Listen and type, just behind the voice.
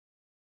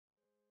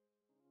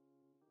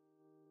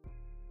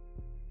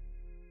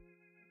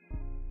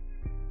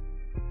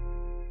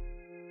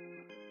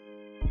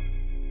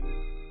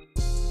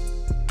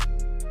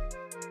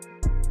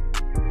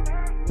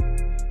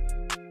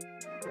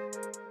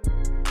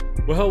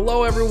Well,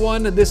 hello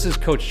everyone. This is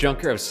Coach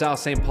Junker of South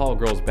St. Paul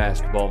Girls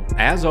Basketball.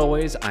 As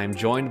always, I'm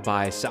joined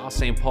by South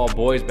St. Paul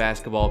Boys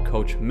Basketball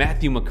coach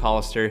Matthew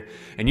McAllister,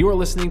 and you are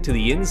listening to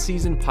the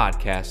In-Season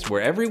Podcast,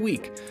 where every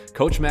week,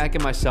 Coach Mack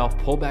and myself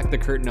pull back the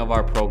curtain of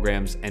our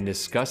programs and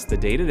discuss the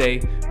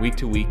day-to-day,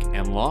 week-to-week,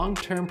 and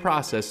long-term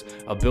process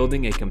of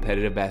building a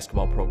competitive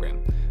basketball program.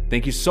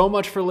 Thank you so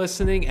much for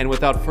listening, and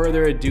without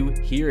further ado,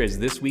 here is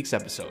this week's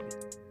episode.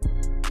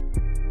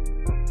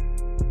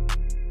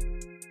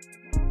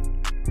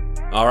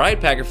 All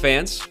right, Packer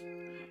fans,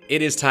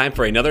 it is time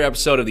for another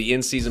episode of the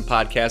In-Season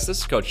Podcast. This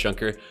is Coach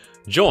Junker,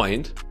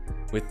 joined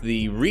with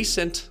the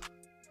recent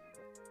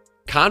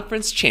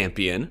conference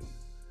champion,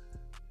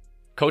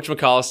 Coach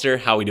McAllister.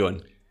 How are we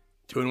doing?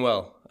 Doing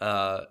well.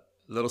 A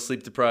little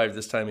sleep deprived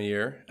this time of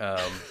year.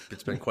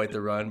 It's been quite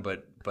the run,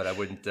 but I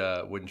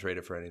wouldn't trade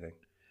it for anything.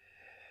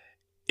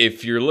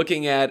 If you're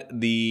looking at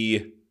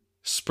the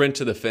sprint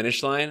to the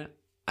finish line,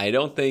 I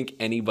don't think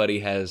anybody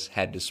has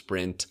had to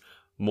sprint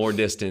more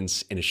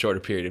distance in a shorter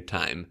period of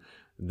time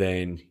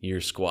than your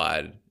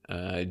squad.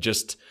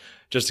 Just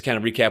to kind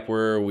of recap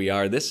where we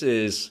are, this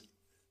is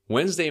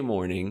Wednesday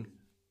morning,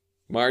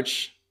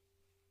 March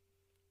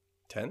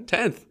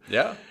 10th.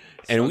 Yeah.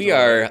 And we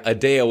are a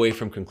day away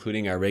from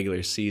concluding our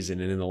regular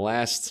season. And in the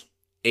last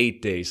 8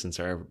 days since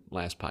our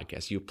last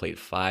podcast, you've played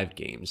 5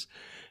 games.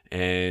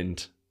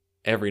 And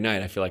every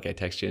night I feel like I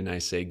text you and I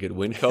say, "Good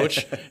win,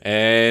 coach."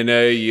 And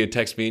you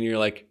text me and you're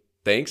like,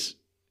 "Thanks."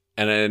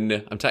 And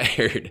then I'm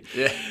tired.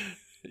 Yeah.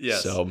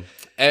 Yes. So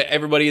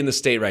everybody in the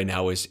state right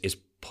now is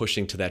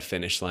pushing to that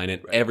finish line,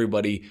 and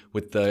everybody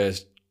with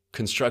the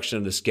construction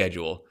of the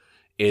schedule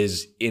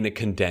is in a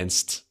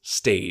condensed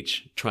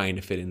stage, trying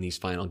to fit in these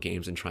final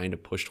games and trying to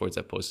push towards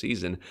that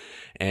postseason.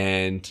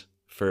 And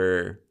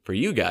for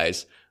you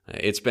guys,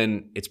 it's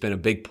been a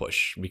big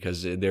push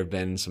because there have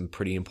been some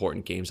pretty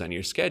important games on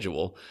your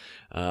schedule.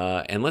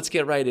 And let's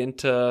get right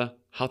into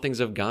how things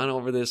have gone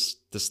over this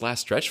last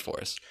stretch for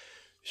us.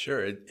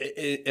 Sure. And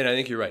I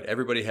think you're right.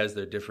 Everybody has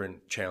their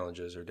different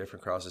challenges or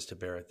different crosses to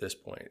bear at this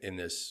point in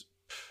this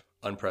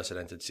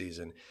unprecedented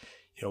season.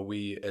 You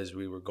know, as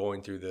we were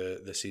going through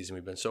the season,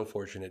 we've been so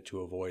fortunate to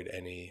avoid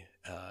any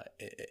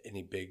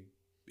big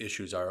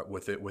issues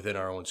within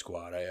our own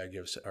squad. I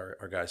give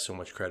our guys so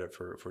much credit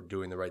for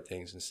doing the right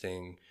things and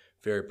staying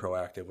very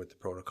proactive with the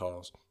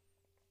protocols.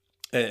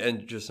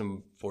 And just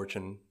some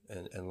fortune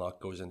and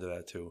luck goes into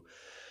that too.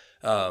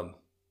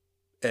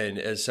 And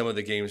as some of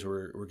the games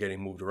were getting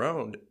moved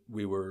around,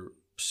 we were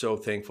so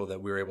thankful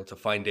that we were able to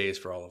find days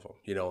for all of them,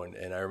 you know,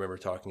 and I remember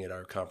talking at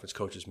our conference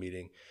coaches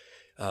meeting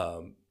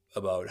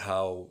about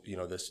how, you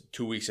know, this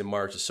 2 weeks in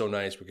March is so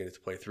nice. We're getting to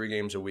play 3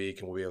 games a week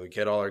and we'll be able to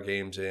get all our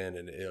games in,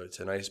 and you know, it's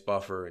a nice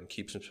buffer and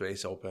keep some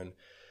space open.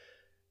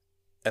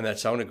 And that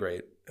sounded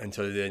great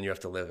until then you have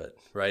to live it,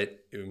 right?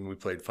 We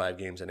played 5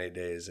 games in 8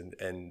 days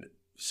and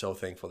so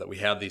thankful that we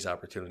have these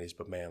opportunities.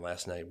 But man,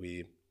 last night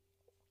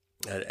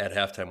at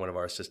halftime, one of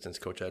our assistants,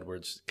 Coach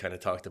Edwards, kind of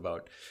talked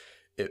about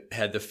it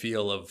had the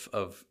feel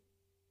of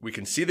we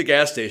can see the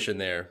gas station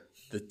there.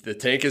 The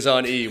tank is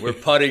on E. We're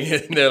putting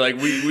it in there. Like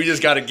we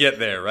just got to get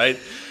there, right?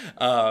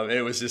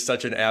 It was just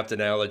such an apt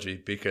analogy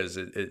because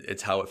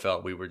it's how it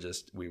felt. We were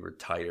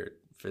tired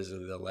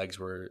physically. The legs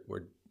were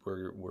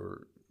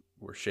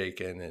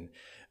shaking, and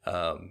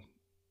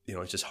you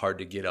know, it's just hard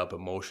to get up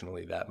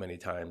emotionally that many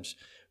times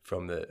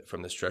from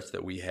the stretch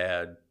that we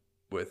had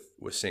with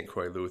St.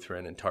 Croix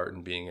Lutheran and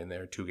Tartan being in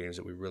there, 2 games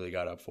that we really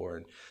got up for.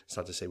 And it's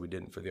not to say we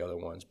didn't for the other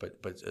ones,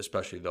 but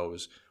especially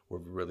those were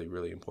really,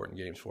 really important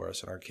games for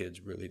us. And our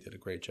kids really did a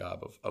great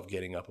job of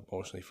getting up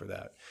emotionally for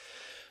that.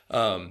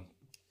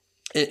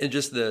 And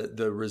just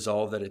the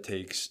resolve that it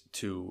takes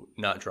to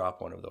not drop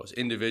one of those.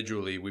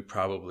 Individually, we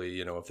probably,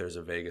 you know, if there's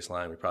a Vegas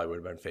line, we probably would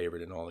have been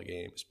favored in all the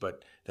games.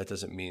 But that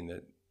doesn't mean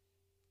that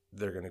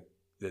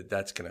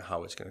that's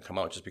how it's gonna come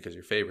out. Just because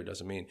you're favored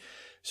doesn't mean.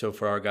 So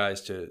for our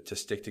guys to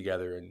stick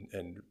together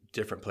and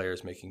different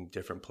players making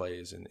different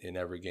plays in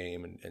every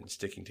game and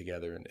sticking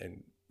together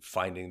and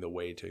finding the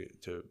way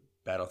to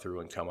battle through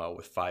and come out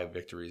with 5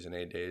 victories in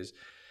 8 days,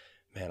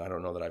 man, I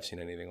don't know that I've seen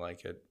anything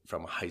like it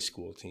from a high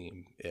school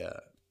team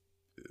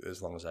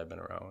as long as I've been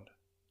around.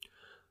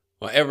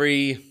 Well,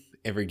 every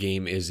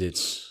game is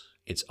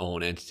its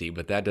own entity,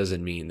 but that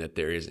doesn't mean that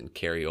there isn't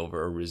carryover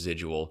or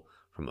residual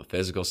from a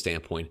physical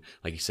standpoint.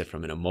 Like you said,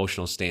 from an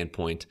emotional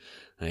standpoint,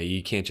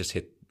 you can't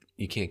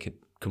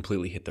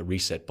completely hit the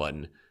reset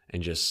button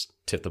and just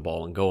tip the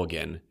ball and go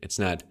again. It's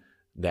not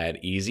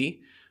that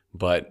easy,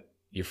 but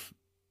you've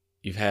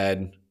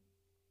had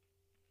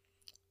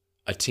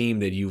a team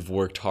that you've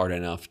worked hard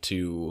enough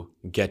to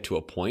get to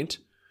a point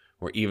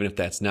where even if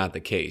that's not the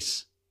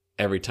case,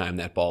 every time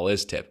that ball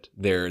is tipped,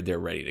 they're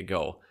ready to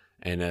go,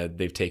 and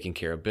they've taken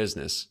care of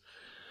business.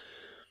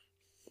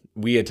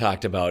 We had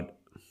talked about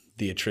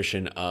the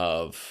attrition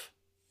of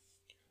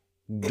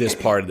this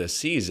part of the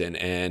season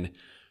and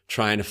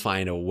trying to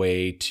find a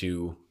way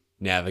to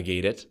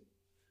navigate it,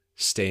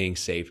 staying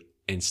safe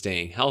and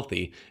staying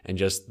healthy, and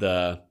just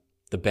the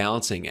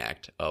balancing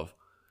act of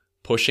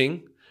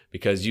pushing,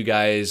 because you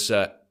guys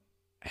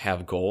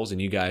have goals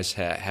and you guys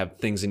have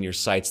things in your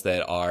sights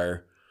that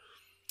are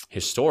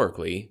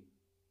historically,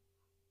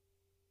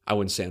 I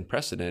wouldn't say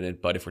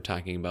unprecedented, but if we're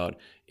talking about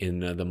in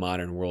the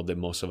modern world that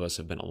most of us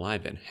have been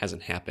alive in,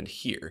 hasn't happened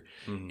here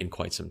in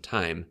quite some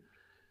time.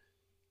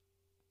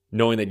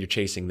 Knowing that you're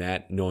chasing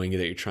that, knowing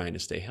that you're trying to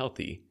stay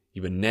healthy,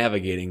 you've been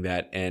navigating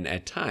that, and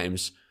at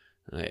times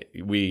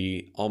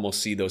we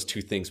almost see those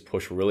two things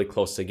push really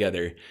close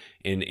together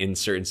in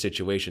certain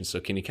situations. So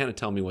can you kind of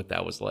tell me what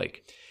that was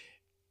like?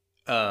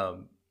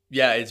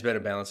 Yeah, it's been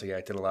a balancing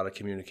act and a lot of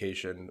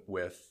communication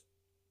with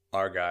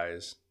our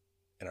guys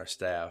and our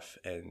staff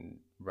and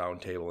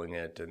roundtabling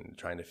it and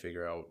trying to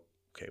figure out,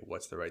 okay,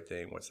 what's the right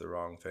thing, what's the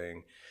wrong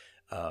thing.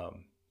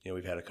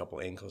 We've had a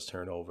couple ankles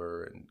turn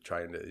over and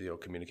trying to,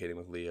 communicating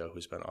with Leah,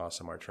 who's been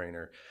awesome, our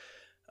trainer.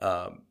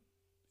 And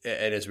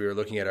as we were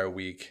looking at our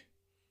week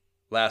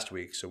last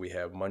week, so we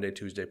have Monday,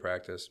 Tuesday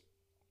practice,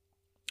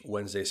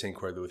 Wednesday, St.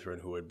 Croix Lutheran,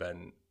 who had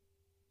been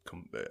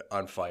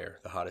on fire,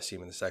 the hottest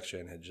team in the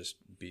section, had just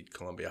beat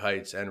Columbia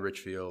Heights and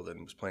Richfield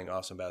and was playing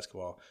awesome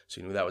basketball.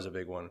 So you knew that was a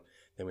big one.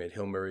 Then we had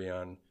Hill-Murray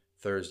on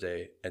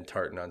Thursday and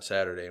Tartan on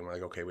Saturday. And we're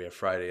like, okay, we have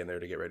Friday in there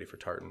to get ready for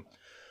Tartan.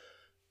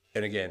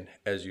 And again,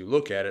 as you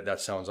look at it,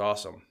 that sounds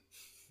awesome.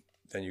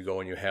 Then you go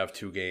and you have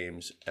 2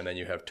 games, and then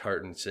you have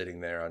Tartan sitting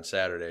there on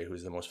Saturday,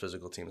 who's the most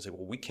physical team. It's like,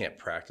 well, we can't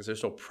practice.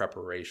 There's no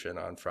preparation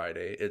on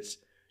Friday. It's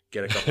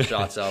get a couple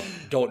shots up,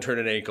 don't turn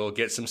an ankle,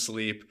 get some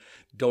sleep,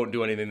 don't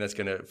do anything that's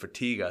going to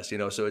fatigue us.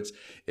 So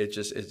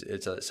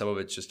some of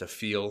it's just a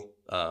feel,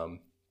 and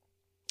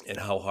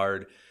how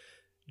hard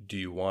do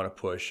you want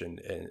to push,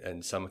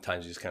 and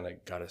sometimes you just kind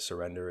of got to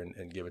surrender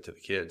and give it to the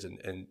kids.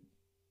 And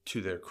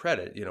to their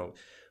credit,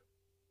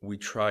 we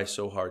try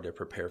so hard to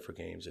prepare for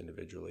games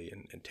individually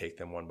and take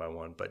them one by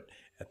one. But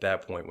at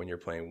that point, when you're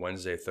playing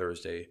Wednesday,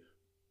 Thursday,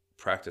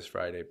 practice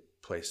Friday,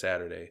 play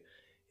Saturday,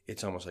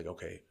 it's almost like,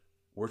 okay,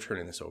 we're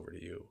turning this over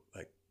to you.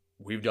 Like,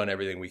 we've done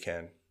everything we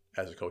can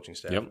as a coaching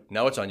staff. Yep.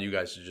 Now it's on you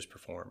guys to just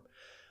perform.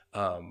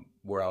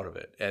 We're out of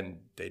it. And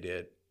they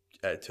did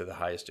to the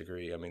highest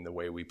degree. I mean, the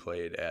way we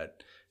played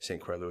at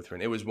St. Croix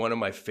Lutheran, it was one of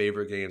my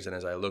favorite games. And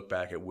as I look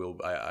back,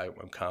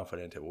 I'm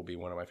confident it will be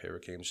one of my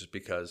favorite games, just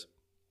because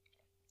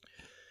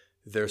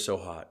they're so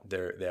hot.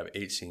 They have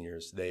 8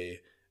 seniors.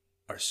 They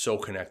are so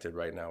connected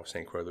right now,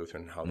 St. Croix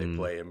Lutheran, how they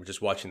play. And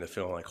just watching the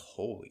film, like,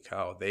 holy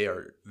cow, they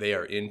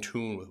are in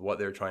tune with what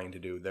they're trying to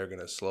do. They're going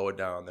to slow it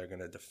down. They're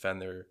going to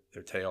defend their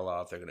tail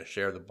off. They're going to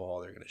share the ball.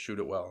 They're going to shoot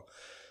it well.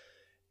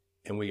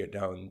 And we get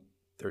down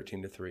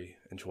 13-3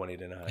 and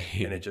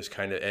 20-9, and it just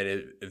kind of,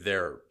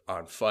 they're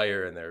on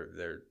fire, and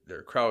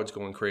their crowd's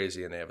going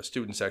crazy, and they have a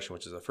student section,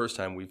 which is the first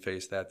time we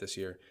faced that this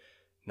year.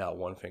 Not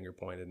one finger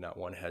pointed, not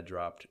one head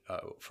dropped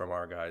from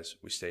our guys.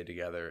 We stayed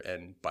together,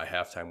 and by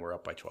halftime, we're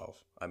up by 12.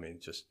 I mean,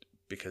 just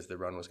because the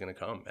run was going to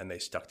come, and they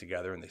stuck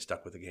together, and they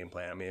stuck with the game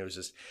plan. I mean, it was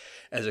just,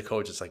 as a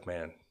coach, it's like,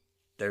 man,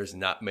 there's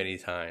not many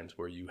times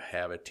where you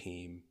have a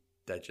team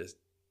that just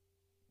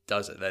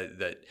does it.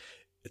 That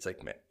it's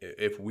like, man,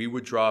 if we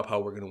would draw up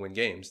how we're going to win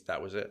games,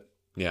 that was it.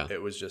 Yeah. It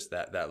was just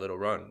that little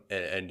run.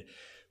 And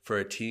for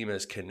a team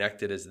as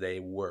connected as they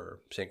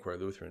were, St. Croix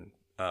Lutheran,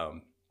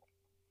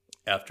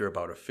 after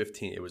about a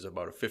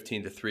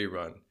 15-3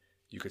 run,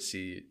 you could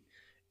see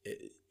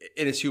it,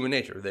 and it's human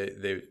nature.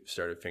 They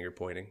started finger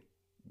pointing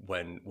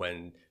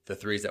when the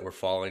threes that were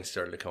falling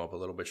started to come up a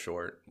little bit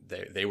short.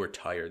 They were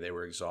tired. They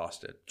were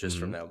exhausted just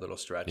from that little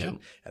stretch,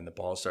 and the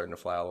ball's starting to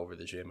fly all over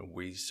the gym, and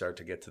we start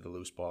to get to the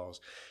loose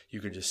balls. You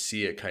can just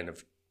see it kind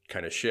of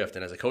shift.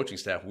 And as a coaching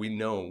staff, we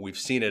know, we've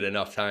seen it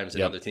enough times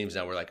in other teams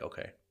now. We're like,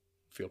 okay,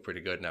 feel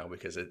pretty good now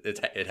because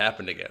it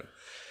happened again.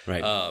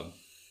 Right.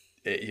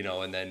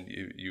 And then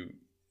you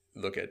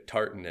look at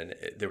Tartan, and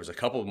there was a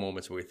couple of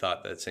moments where we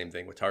thought that same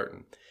thing with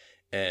Tartan.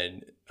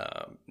 And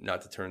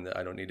not to turn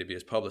I don't need to be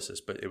his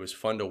publicist, but it was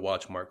fun to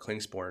watch Mark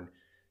Klingsporn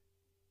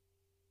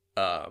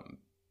kind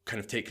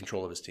of take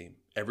control of his team.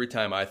 Every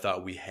time I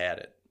thought we had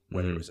it,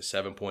 whether it was a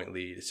 7-point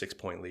lead, a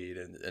 6-point lead,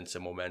 and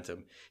some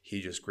momentum,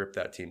 he just gripped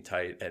that team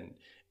tight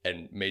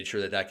and made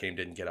sure that game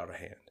didn't get out of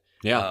hand.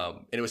 Yeah.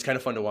 And it was kind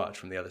of fun to watch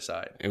from the other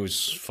side. It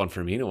was fun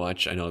for me to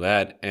watch. I know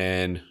that.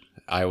 And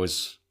I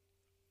was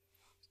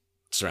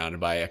surrounded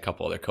by a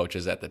couple other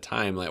coaches at the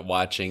time, like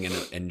watching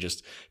and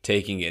just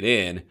taking it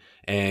in,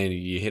 and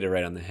you hit it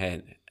right on the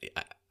head.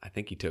 I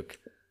think he took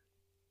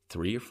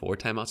 3 or 4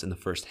 timeouts in the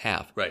first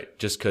half. Right.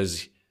 Just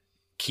because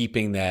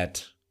keeping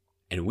that,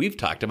 and we've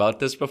talked about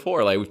this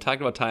before, like we've talked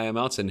about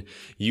timeouts and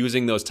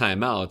using those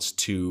timeouts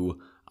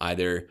to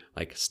either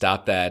like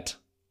stop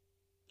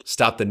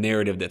the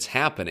narrative that's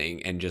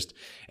happening, and just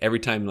every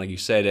time, like you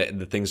said,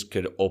 the things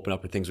could open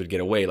up or things would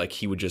get away, like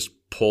he would just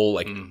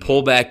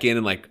pull back in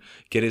and like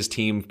get his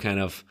team kind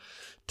of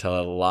to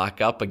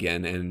lock up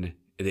again, and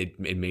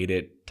it made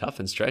it tough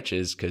in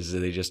stretches because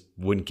they just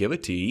wouldn't give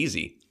it to you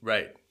easy.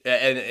 Right.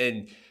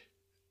 And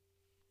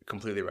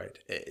completely right.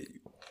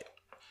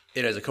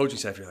 And as a coaching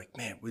staff, you're like,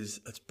 man,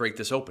 let's break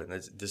this open.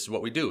 This is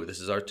what we do.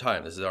 This is our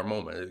time. This is our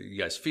moment. You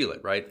guys feel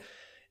it, right?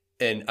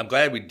 And I'm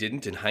glad we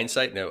didn't in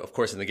hindsight. Now, of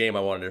course, in the game,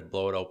 I wanted to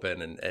blow it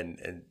open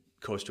and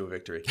coast to a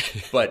victory.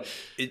 But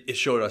it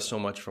showed us so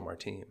much from our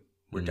team.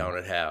 We're down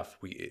at half.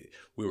 We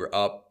were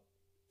up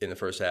in the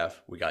first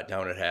half. We got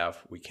down at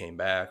half. We came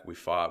back. We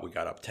fought. We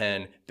got up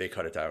 10. They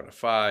cut it down to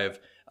 5.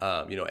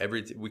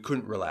 We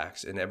couldn't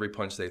relax. And every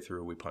punch they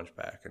threw, we punched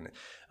back. And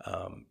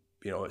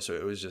so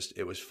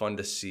it was fun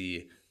to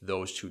see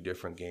those two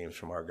different games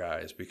from our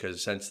guys,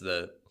 because since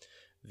the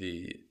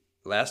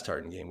last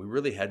Tartan game, we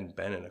really hadn't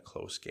been in a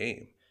close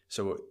game.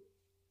 So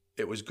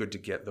it was good to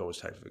get those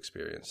type of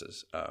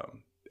experiences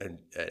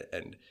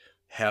and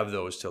have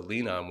those to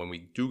lean on when we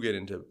do get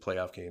into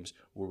playoff games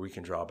where we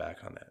can draw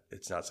back on that.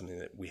 It's not something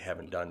that we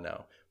haven't done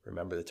now.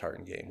 Remember the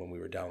Tartan game when we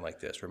were down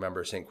like this.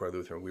 Remember St. Croix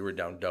Lutheran. We were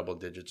down double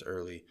digits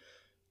early.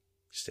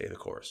 Stay the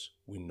course.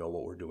 We know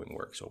what we're doing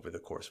works over the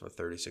course of a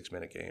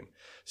 36-minute game.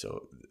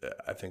 So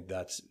I think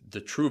that's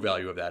the true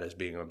value of that, is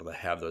being able to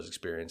have those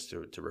experiences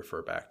to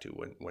refer back to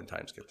when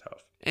times get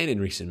tough. And in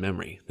recent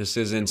memory. This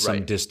isn't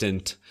some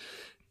distant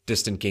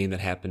game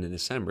that happened in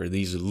December.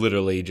 These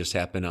literally just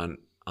happened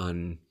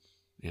on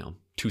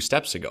 2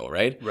 steps ago,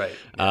 right? Right.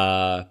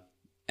 Yeah.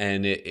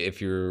 And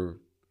if you're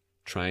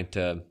trying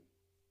to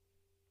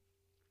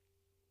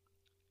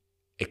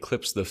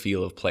eclipse the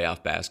feel of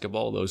playoff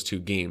basketball, those 2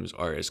 games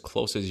are as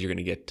close as you're going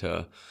to get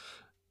to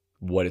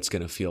what it's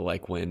going to feel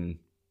like when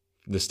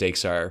the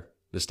stakes are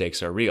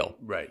real.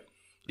 Right.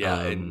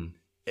 Yeah. And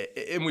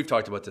we've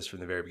talked about this from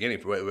the very beginning.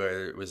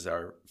 Where it was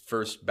our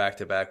first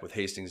back-to-back with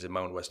Hastings and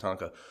Mountain West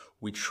Tonka,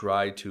 we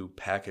tried to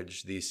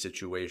package these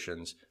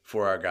situations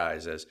for our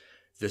guys as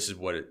this is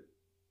when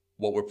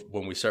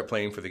we start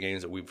playing for the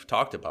games that we've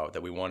talked about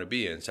that we want to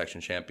be in, section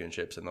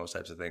championships and those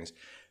types of things.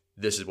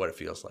 This is what it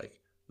feels like.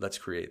 Let's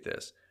create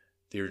this.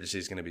 The urgency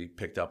is going to be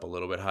picked up a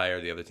little bit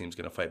higher. The other team's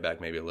going to fight back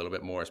maybe a little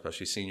bit more,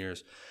 especially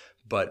seniors.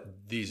 But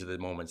these are the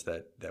moments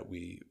that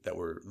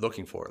we're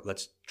looking for.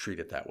 Let's treat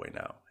it that way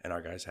now, and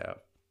our guys have.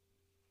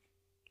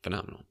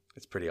 Phenomenal.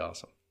 It's pretty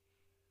awesome.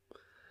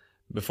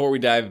 Before we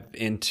dive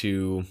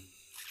into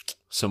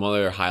some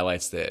other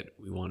highlights that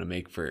we want to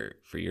make for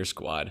your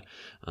squad,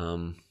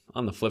 on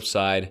the flip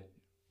side,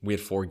 we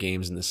had 4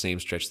 games in the same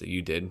stretch that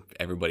you did.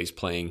 Everybody's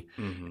playing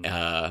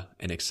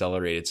an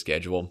accelerated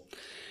schedule.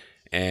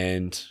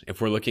 And if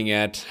we're looking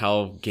at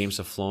how games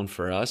have flown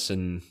for us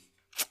and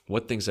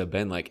what things have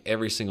been like,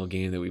 every single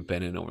game that we've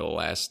been in over the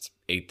last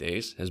 8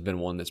 days has been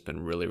one that's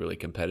been really, really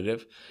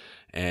competitive.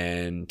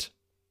 And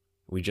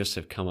we just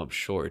have come up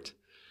short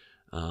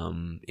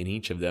in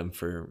each of them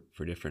for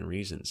different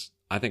reasons.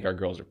 I think our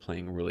girls are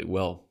playing really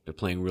well. They're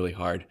playing really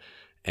hard.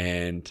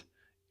 And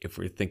if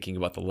we're thinking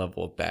about the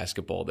level of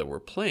basketball that we're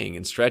playing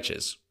in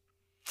stretches,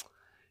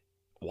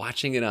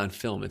 watching it on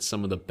film, it's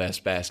some of the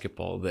best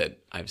basketball that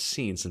I've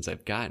seen since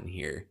I've gotten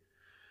here.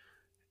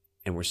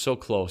 And we're so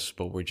close,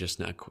 but we're just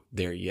not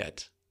there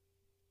yet.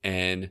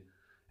 And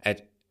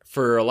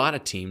for a lot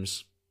of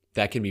teams,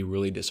 that can be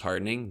really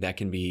disheartening. That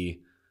can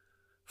be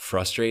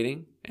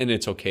frustrating. And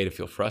it's okay to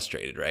feel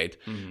frustrated, right?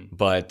 Mm-hmm.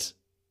 But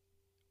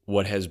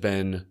what has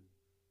been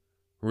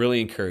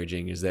really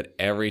encouraging is that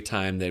every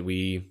time that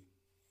we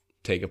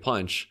take a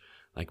punch,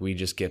 like we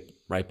just get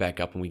right back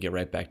up and we get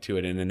right back to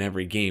it. And in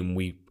every game,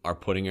 we are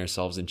putting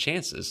ourselves in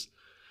chances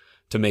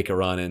to make a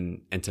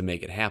run and to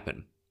make it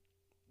happen.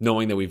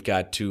 Knowing that we've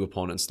got 2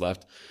 opponents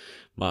left.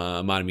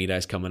 Mahtomedi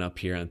is coming up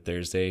here on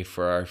Thursday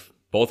for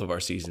both of our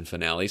season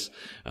finales.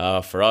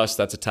 For us,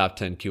 that's a top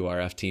 10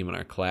 QRF team in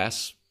our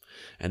class.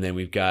 And then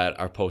we've got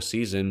our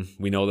postseason.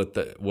 We know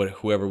that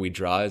whoever we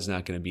draw is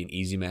not going to be an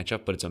easy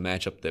matchup, but it's a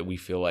matchup that we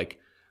feel like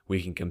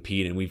we can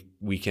compete and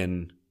we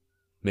can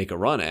make a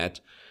run at.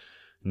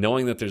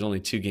 Knowing that there's only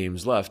 2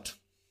 games left,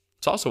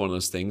 it's also one of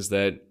those things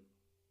that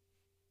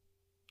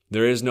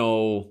there is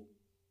no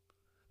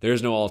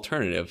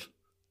alternative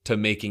to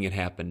making it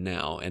happen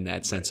now, and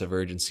that sense of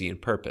urgency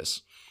and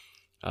purpose.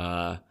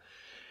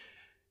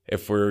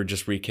 If we're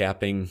just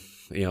recapping,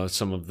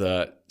 some of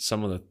the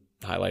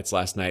highlights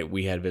last night,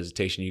 we had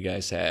visitation. You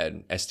guys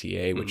had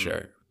STA, which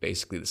are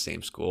basically the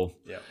same school.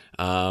 Yeah.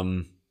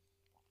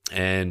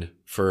 And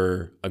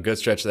for a good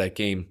stretch of that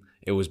game,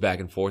 it was back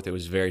and forth. It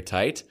was very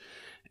tight.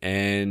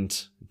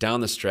 And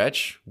down the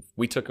stretch,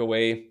 we took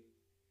away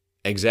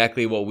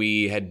exactly what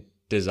we had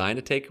designed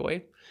to take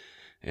away.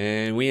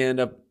 And we end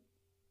up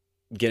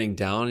getting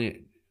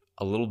down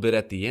a little bit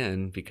at the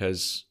end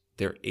because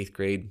their eighth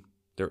grade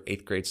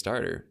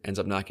starter ends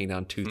up knocking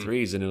down 2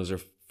 threes, and it was her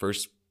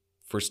first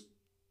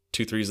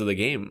 2 threes of the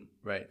game.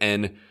 Right.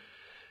 And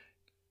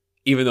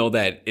even though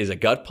that is a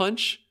gut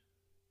punch,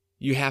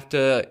 if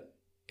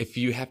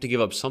you have to give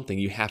up something,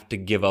 you have to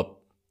give up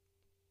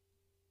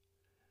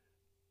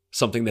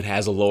something that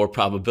has a lower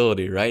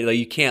probability, right? Like,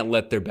 you can't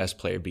let their best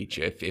player beat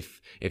you.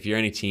 If you're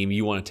any team,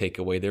 you want to take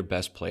away their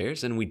best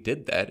players, and we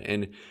did that,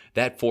 and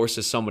that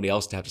forces somebody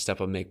else to have to step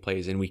up and make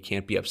plays, and we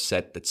can't be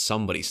upset that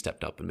somebody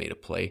stepped up and made a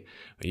play.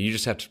 You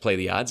just have to play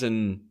the odds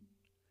and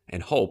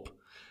hope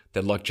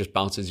that luck just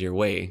bounces your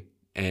way,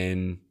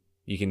 and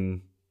you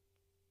can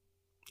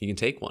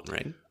take one,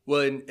 right?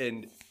 Well,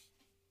 and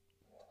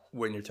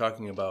when you're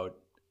talking about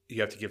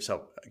you have to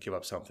give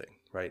up something,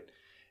 right?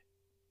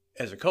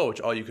 as a coach,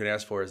 all you can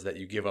ask for is that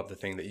you give up the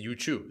thing that you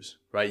choose,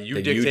 right?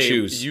 You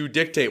choose. You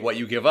dictate what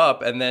you give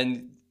up, and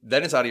then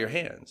it's out of your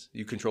hands.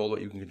 You control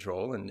what you can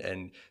control,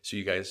 and so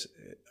you guys,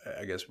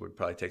 I guess, would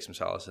probably take some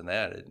solace in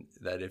that.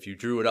 That if you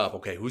drew it up,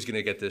 okay, who's going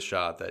to get this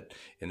shot? That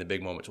in the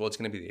big moments, well, it's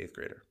going to be the 8th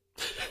grader,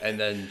 and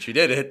then she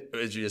did it.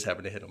 She just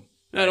happened to hit him.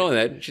 Not only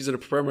that, she's an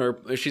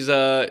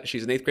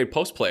 8th grade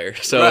post player.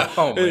 So,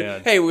 oh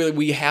man, hey,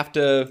 we have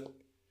to.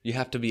 You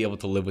have to be able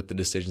to live with the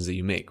decisions that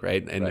you make,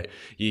 right? And right.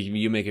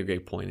 You make a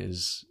great point.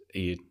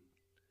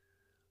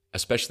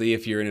 Especially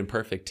if you're an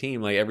imperfect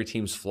team, like every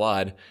team's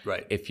flawed.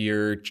 Right. If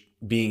you're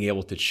being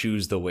able to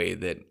choose the way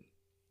that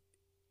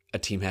a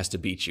team has to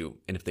beat you,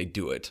 and if they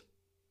do it,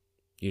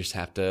 you just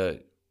have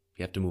to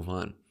move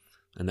on.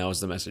 And that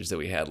was the message that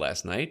we had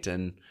last night.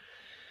 And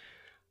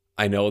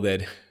I know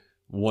that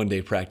one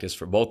day practice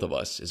for both of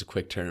us is a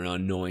quick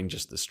turnaround, knowing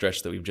just the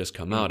stretch that we've just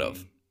come out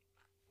of.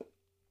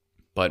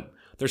 But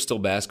there's still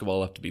basketball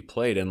left to be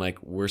played, and like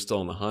we're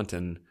still in the hunt,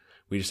 and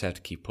we just have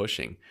to keep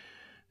pushing.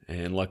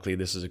 And luckily,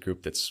 this is a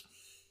group that's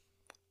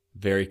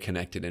very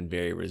connected and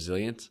very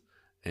resilient.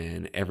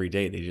 And every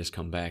day they just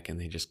come back and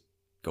they just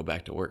go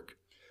back to work.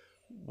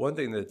 One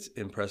thing that's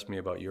impressed me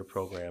about your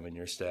program and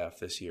your staff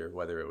this year,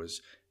 whether it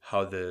was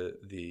how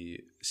the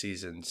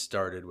season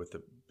started with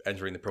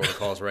entering the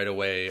protocols right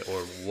away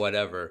or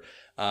whatever,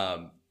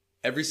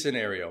 every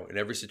scenario and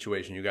every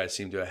situation, you guys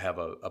seem to have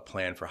a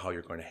plan for how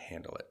you're going to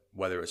handle it,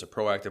 whether it's a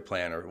proactive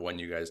plan or one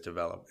you guys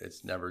develop.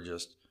 It's never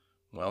just,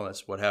 well,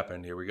 that's what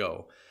happened. Here we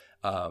go.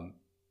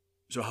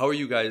 So how are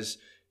you guys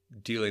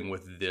dealing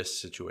with this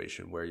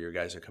situation where your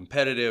guys are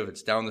competitive,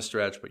 it's down the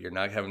stretch, but you're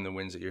not having the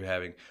wins that you're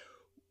having?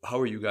 How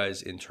are you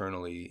guys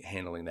internally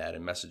handling that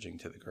and messaging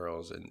to the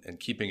girls and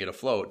keeping it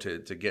afloat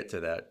to get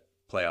to that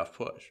playoff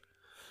push?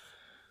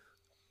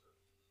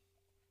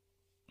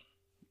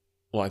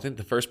 Well, I think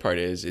the first part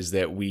is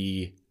that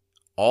we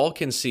all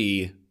can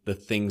see the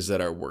things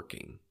that are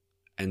working.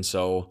 And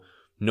so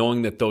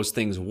knowing that those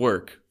things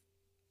work,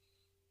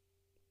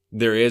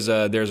 there's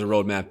a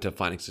roadmap to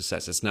finding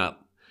success. It's not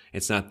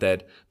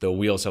that the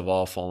wheels have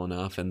all fallen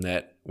off and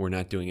that we're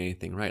not doing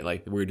anything right.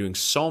 Like we're doing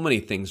so many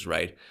things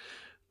right.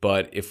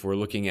 But if we're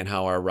looking at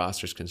how our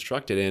roster is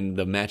constructed and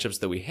the matchups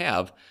that we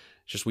have,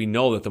 just we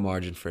know that the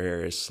margin for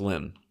error is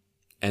slim.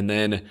 And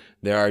then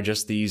there are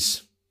just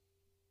these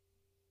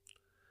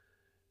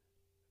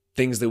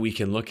things that we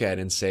can look at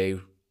and say,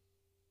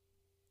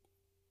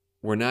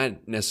 we're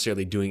not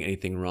necessarily doing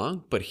anything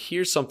wrong, but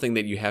here's something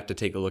that you have to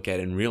take a look at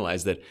and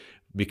realize that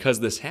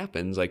because this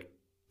happens, like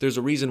there's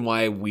a reason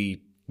why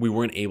we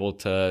weren't able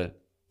to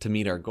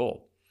meet our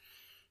goal.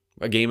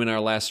 A game in our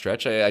last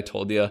stretch, I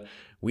told you,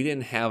 we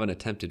didn't have an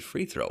attempted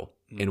free throw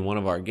in one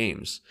of our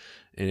games.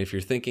 And if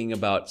you're thinking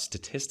about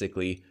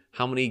statistically,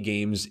 how many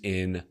games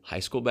in high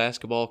school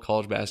basketball,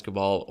 college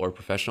basketball, or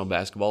professional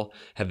basketball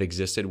have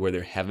existed where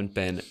there haven't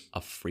been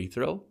a free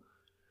throw?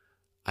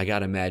 I got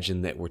to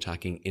imagine that we're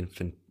talking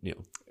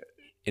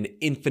an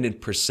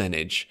infinite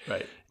percentage.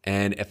 Right.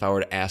 And if I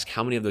were to ask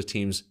how many of those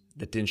teams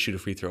that didn't shoot a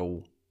free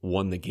throw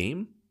won the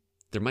game,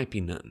 there might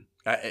be none.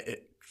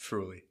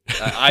 Truly.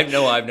 I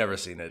know I've never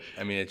seen it.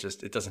 I mean,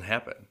 it doesn't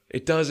happen.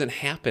 It doesn't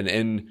happen.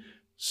 And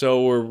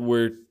so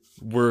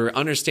we're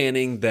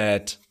understanding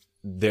that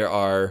there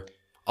are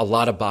a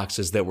lot of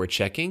boxes that we're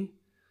checking,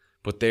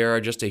 but there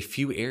are just a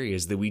few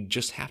areas that we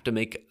just have to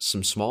make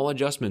some small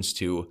adjustments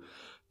to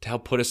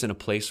help put us in a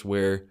place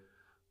where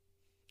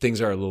things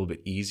are a little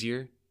bit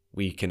easier,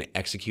 we can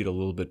execute a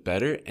little bit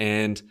better,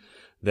 and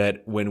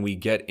that when we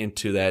get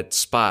into that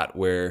spot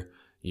where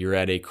you're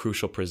at a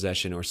crucial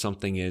possession or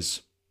something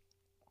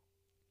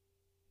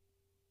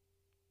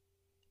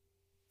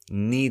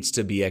needs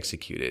to be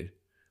executed,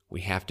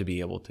 we have to be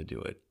able to do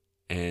it.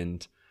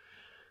 And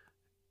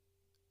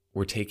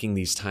we're taking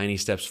these tiny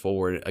steps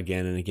forward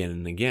again and again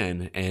and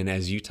again. And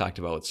as you talked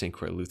about with St.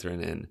 Croix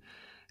Lutheran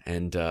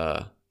and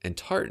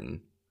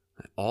Tartan,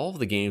 all of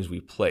the games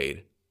we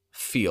played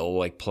feel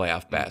like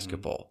playoff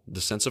basketball. The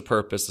sense of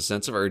purpose, the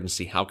sense of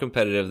urgency, how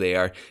competitive they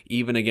are,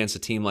 even against a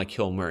team like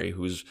Hill Murray,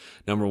 who's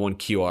number 1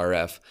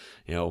 QRF.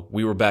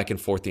 We were back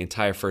and forth the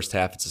entire first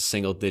half. It's a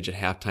single-digit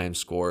halftime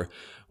score.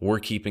 We're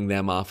keeping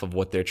them off of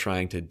what they're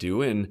trying to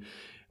do, and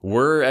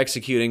we're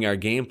executing our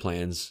game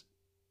plans.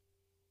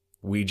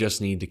 We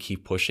just need to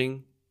keep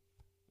pushing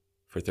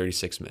for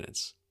 36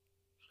 minutes.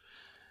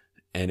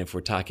 And if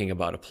we're talking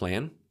about a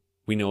plan,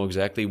 we know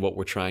exactly what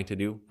we're trying to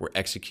do. We're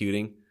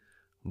executing,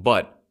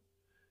 but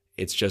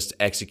it's just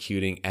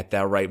executing at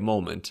that right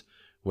moment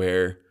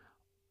where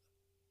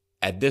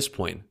at this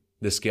point,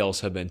 the scales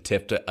have been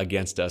tipped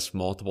against us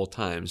multiple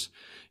times.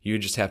 You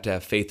just have to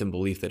have faith and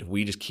belief that if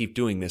we just keep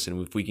doing this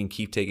and if we can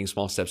keep taking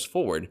small steps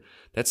forward,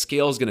 that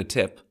scale is going to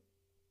tip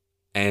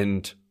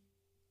and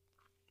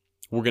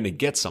we're going to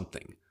get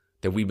something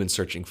that we've been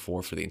searching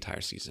for the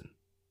entire season.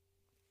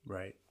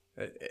 Right.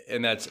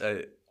 And that's,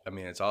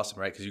 it's awesome,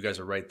 right? Because you guys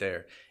are right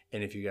there.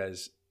 And if you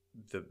guys,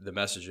 the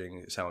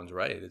messaging sounds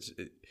right.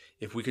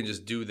 If we can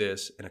just do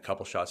this and a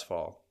couple shots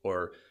fall,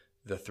 or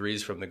the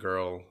threes from the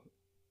girl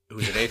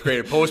who's an 8th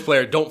grade post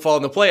player don't fall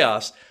in the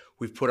playoffs,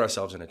 we've put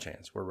ourselves in a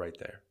chance. We're right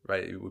there,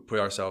 right? We put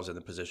ourselves in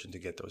the position to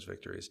get those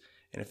victories.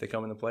 And if they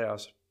come in the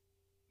playoffs,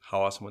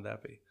 how awesome would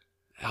that be?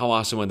 How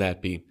awesome would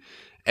that be?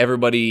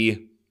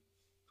 Everybody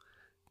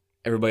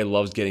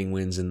loves getting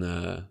wins in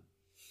the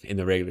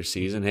regular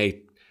season.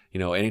 Hey,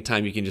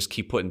 anytime you can just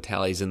keep putting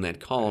tallies in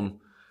that column,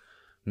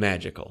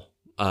 magical.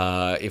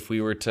 If we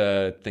were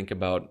to think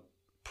about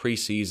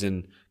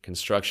preseason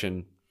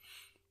construction,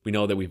 we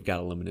know that we've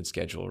got a limited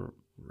schedule,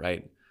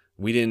 right?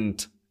 We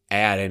didn't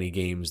add any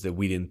games that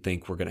we didn't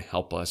think were going to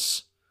help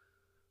us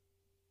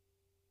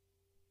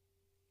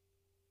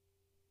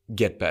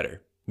get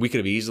better. We could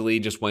have easily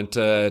just went to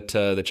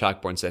the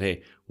chalkboard and said,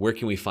 hey, where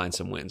can we find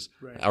some wins?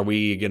 Right. Are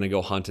we going to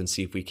go hunt and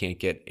see if we can't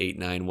get 8,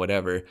 9,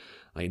 whatever?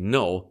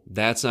 No,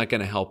 that's not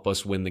going to help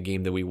us win the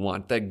game that we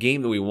want. That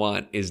game that we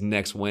want is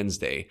next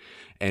Wednesday.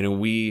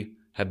 And we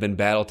have been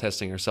battle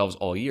testing ourselves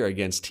all year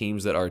against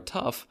teams that are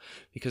tough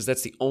because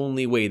that's the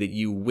only way that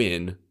you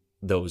win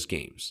those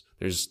games.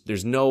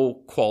 There's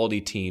no quality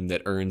team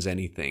that earns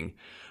anything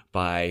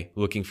by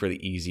looking for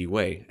the easy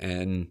way.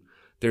 And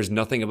there's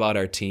nothing about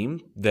our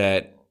team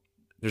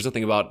there's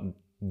nothing about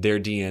their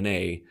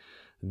DNA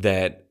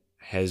that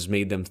has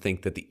made them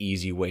think that the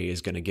easy way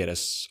is going to get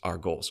us our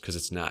goals, because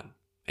it's not.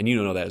 And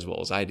you know that as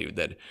well as I do,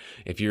 that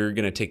if you're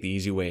going to take the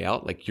easy way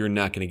out, you're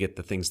not going to get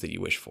the things that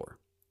you wish for.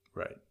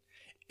 Right.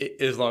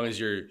 As long as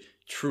you're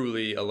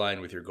truly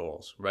aligned with your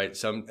goals,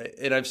 right?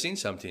 And I've seen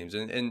some teams,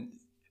 and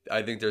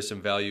I think there's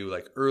some value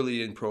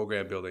early in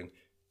program building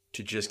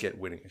to just get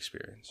winning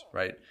experience,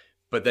 right?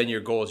 But then your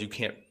goals, you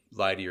can't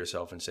lie to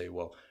yourself and say,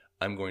 well,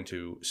 I'm going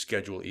to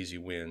schedule easy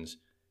wins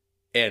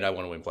and I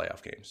want to win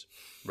playoff games,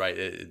 right?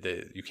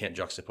 You can't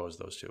juxtapose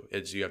those two.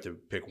 You have to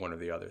pick one or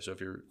the other. So if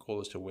your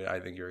goal is to win, I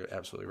think you're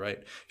absolutely right.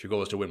 If your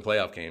goal is to win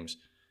playoff games,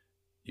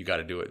 you got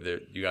to do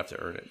it. You have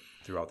to earn it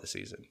throughout the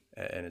season.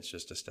 And it's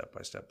just a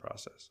step-by-step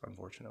process,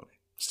 unfortunately.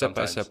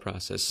 Step-by-step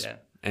process. Yeah.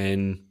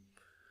 And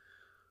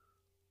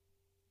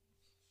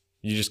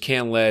you just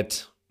can't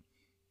let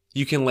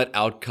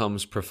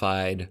outcomes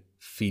provide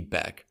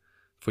feedback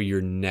for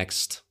your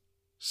next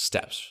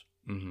steps.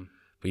 Mm-hmm.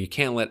 But you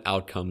can't let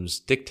outcomes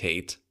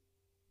dictate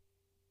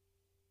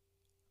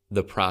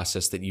the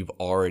process that you've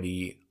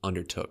already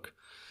undertook.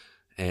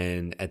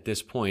 And at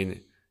this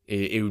point,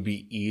 it would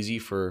be easy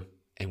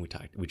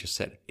we just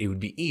said, it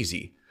would be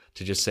easy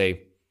to just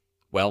say,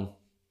 well,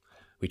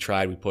 we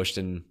tried, we pushed,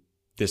 and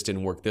this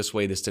didn't work this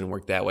way, this didn't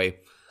work that way.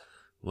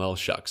 Well,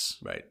 shucks.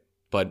 Right.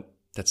 But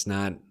that's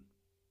not,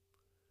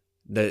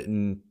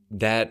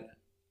 that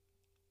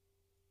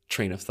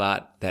train of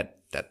thought, that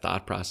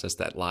thought process,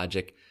 that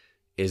logic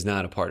is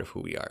not a part of who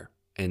we are.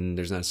 And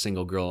there's not a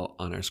single girl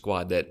on our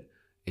squad that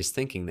is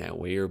thinking that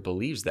way or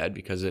believes that,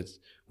 because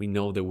we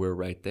know that we're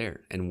right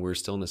there and we're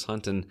still in this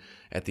hunt. And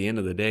at the end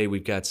of the day,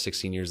 we've got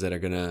 16 years that are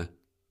going to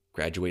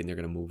graduate and they're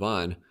going to move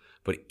on.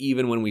 But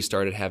even when we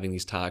started having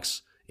these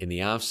talks in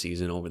the off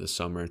season, over the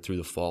summer, through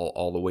the fall,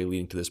 all the way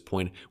leading to this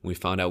point, when we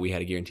found out we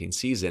had a guaranteed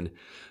season,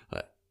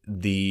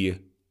 the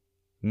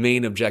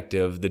main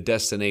objective, the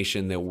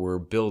destination that we're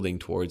building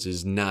towards,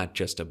 is not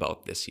just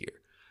about this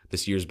year.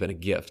 This year's been a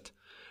gift.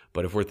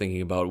 But if we're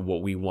thinking about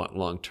what we want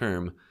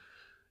long-term,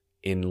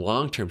 in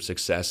long-term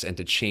success and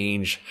to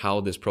change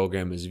how this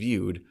program is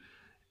viewed,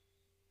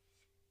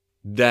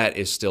 that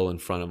is still in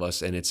front of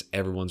us, and it's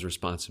everyone's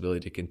responsibility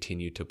to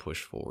continue to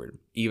push forward.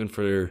 Even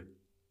for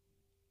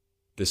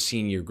the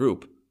senior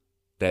group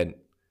that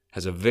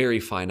has a very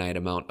finite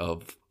amount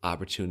of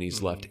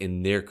opportunities left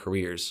in their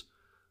careers,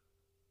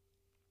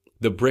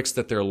 the bricks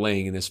that they're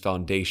laying in this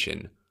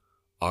foundation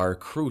are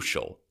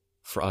crucial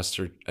for us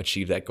to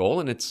achieve that goal.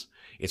 And it's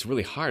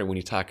really hard when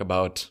you talk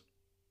about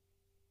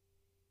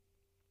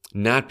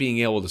not being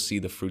able to see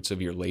the fruits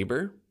of your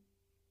labor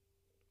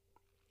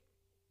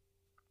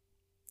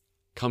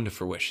come to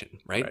fruition,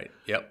 right? Right.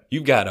 Yep.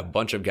 You've got a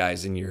bunch of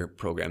guys in your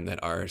program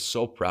that are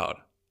so proud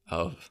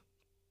of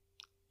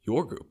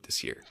your group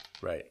this year.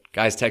 Right.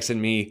 Guys texting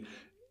me,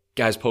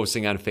 guys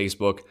posting on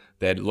Facebook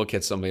that look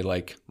at somebody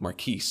like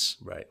Marquise,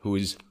 Right.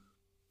 who's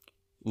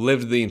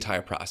lived the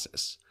entire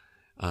process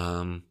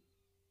in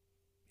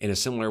a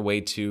similar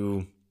way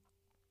to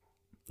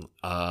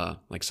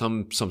like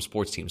some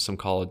sports teams, some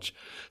college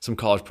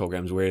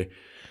programs where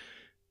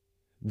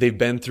they've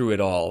been through it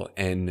all,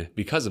 and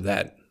because of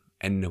that,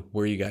 and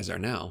where you guys are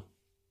now,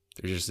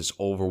 there's just this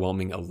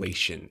overwhelming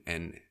elation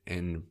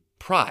and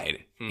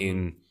pride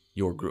in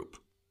your group,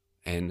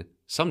 and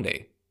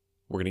someday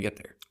we're gonna get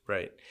there.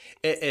 Right.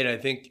 And I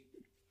think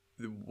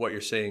what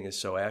you're saying is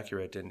so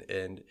accurate,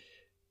 and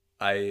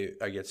I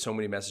get so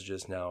many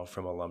messages now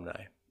from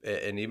alumni.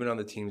 And even on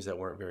the teams that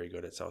weren't very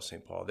good at South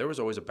St. Paul, there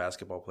was always a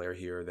basketball player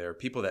here or there,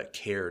 people that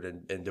cared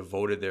and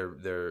devoted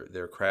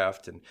their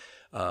craft and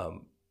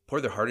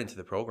poured their heart into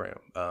the program.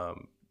 I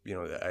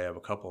have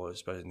a couple,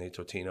 especially Nate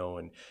Totino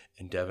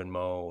and Devin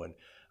Moe and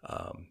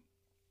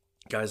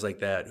guys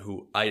like that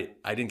who I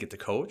didn't get to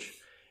coach.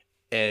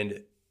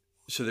 And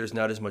so there's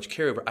not as much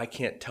carryover. I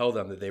can't tell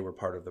them that they were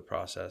part of the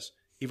process,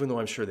 even though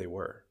I'm sure they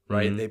were,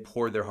 right? Mm-hmm. They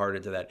poured their heart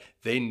into that.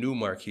 They knew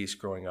Marquise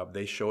growing up.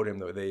 They showed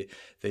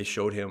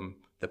him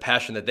the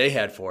passion that they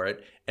had for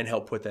it and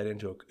help put that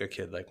into a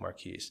kid like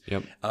Marquise.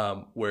 Yep.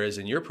 Whereas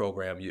in your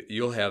program,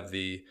 you'll have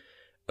the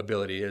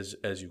ability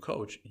as you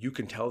coach, you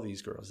can tell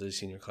these girls, the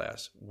senior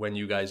class, when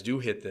you guys do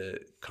hit the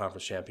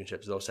conference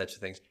championships, those types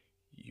of things,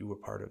 you were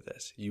part of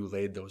this. You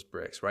laid those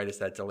bricks, right? It's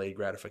that delayed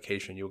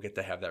gratification. You'll get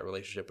to have that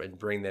relationship and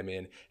bring them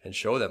in and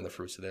show them the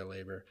fruits of their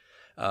labor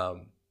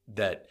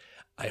that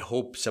I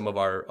hope some of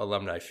our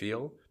alumni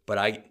feel.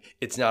 But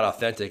it's not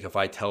authentic if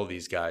I tell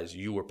these guys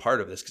you were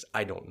part of this, because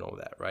I don't know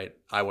that, right?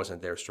 I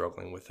wasn't there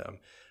struggling with them.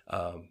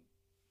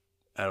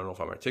 I don't know if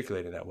I'm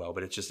articulating that well,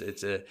 but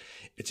it's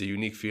a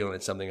unique feeling.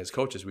 It's something as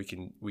coaches we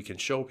can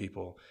show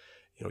people,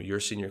 your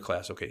senior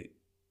class. Okay,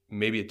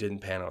 maybe it didn't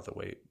pan out the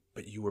way,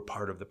 but you were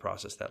part of the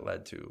process that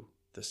led to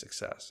the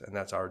success, and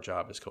that's our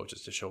job as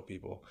coaches to show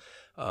people.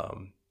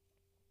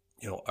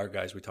 Our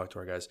guys. We talk to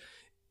our guys.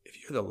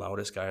 If you're the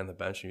loudest guy on the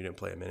bench and you didn't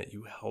play a minute,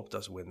 you helped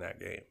us win that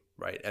game,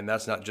 right? And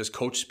that's not just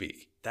coach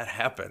speak. That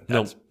happened.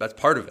 That's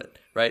part of it,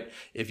 right?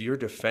 If you're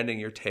defending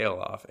your tail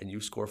off and you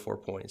score 4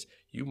 points,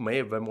 you may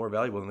have been more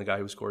valuable than the guy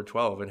who scored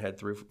 12 and had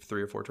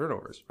three or four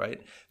turnovers,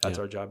 right? That's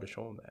our job to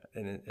show them that.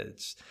 And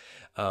it's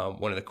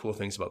one of the cool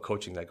things about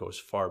coaching that goes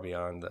far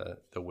beyond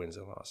the wins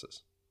and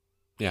losses.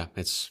 Yeah,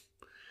 it's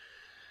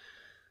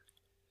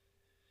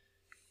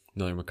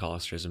Miller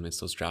McAllisterism.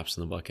 It's those drops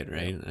in the bucket,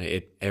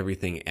 right?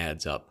 Everything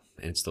adds up.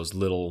 And it's those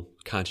little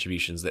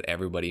contributions that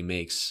everybody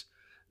makes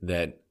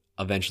that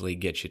eventually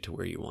get you to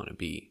where you want to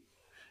be.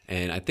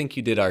 And I think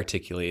you did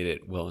articulate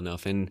it well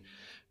enough. And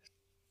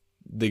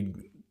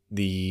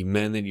the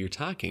men that you're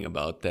talking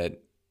about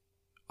that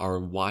are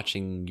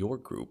watching your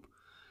group,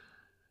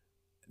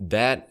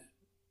 that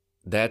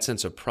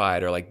sense of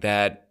pride or like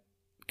that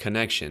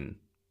connection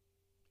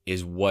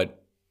is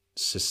what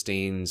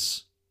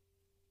sustains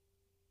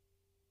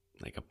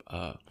like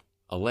a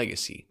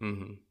legacy.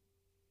 Mm-hmm.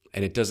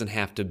 And it doesn't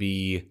have to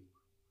be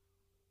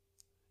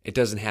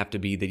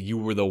that you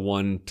were the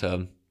one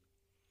to,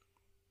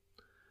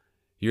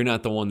 you're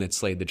not the one that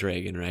slayed the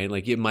dragon, right?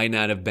 Like it might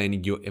not have been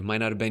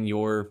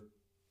your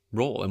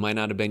role. It might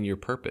not have been your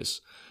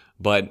purpose.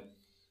 But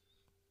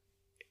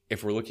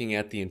if we're looking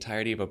at the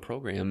entirety of a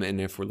program, and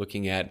if we're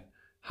looking at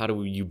how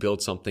do you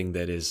build something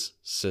that is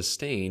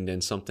sustained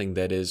and something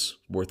that is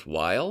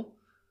worthwhile,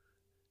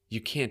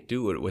 you can't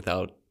do it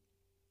without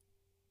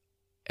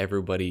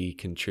everybody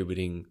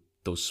contributing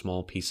those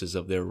small pieces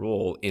of their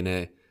role in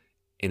a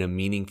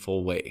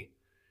meaningful way.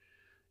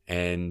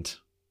 And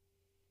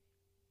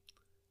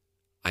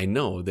I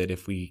know that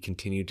if we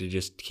continue to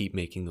just keep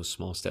making those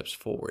small steps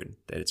forward,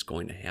 that it's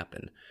going to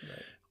happen.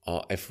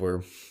 Right. If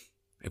we're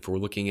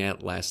looking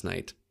at last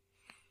night,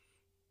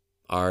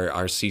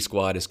 our C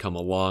squad has come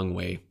a long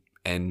way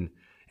and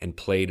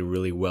played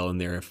really well,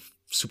 and they're a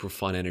super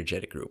fun,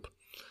 energetic group.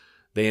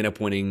 They end up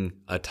winning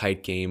a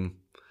tight game,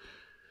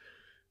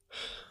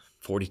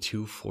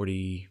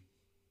 42-40.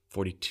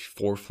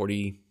 44,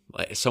 40,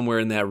 somewhere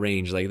in that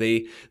range. Like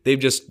they've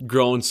just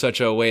grown such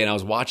a way. And I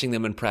was watching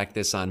them in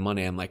practice on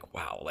Monday. I'm like,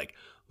 wow, like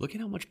look at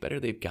how much better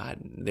they've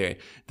gotten.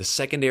 The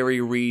secondary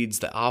reads,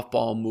 the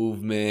off-ball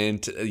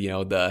movement,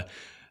 the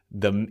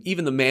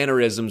even the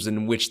mannerisms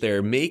in which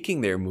they're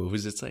making their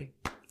moves. It's like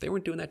they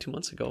weren't doing that 2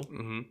 months ago.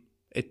 Mm-hmm.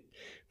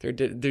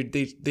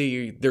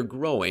 They're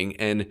growing,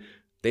 and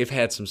they've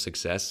had some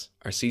success.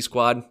 Our C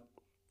squad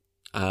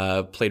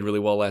played really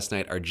well last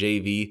night. Our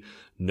JV,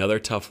 another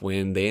tough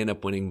win. They end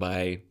up winning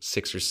by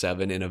 6 or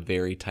 7 in a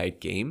very tight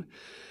game.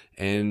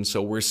 And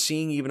so we're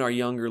seeing even our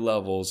younger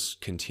levels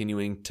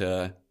continuing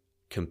to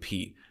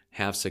compete,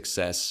 have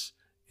success,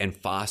 and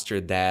foster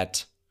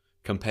that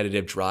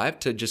competitive drive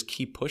to just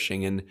keep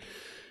pushing. And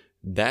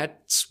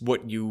that's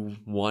what you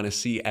want to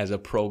see as a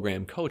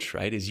program coach,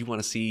 right? Is you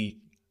want to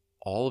see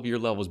all of your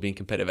levels being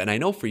competitive. And I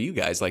know for you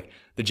guys, like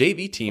the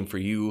JV team for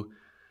you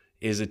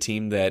is a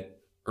team that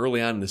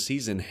early on in the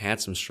season had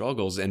some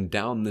struggles, and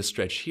down this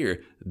stretch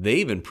here,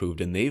 they've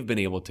improved and they've been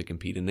able to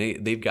compete, and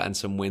they've gotten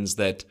some wins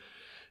that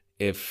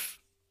if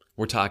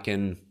we're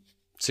talking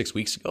 6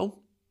 weeks ago,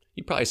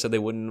 you probably said they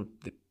wouldn't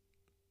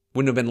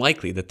have been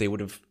likely that they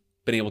would have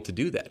been able to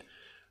do that.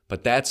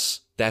 But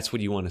that's what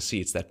you want to see.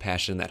 It's that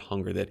passion, that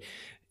hunger, that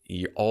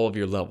all of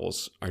your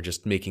levels are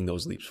just making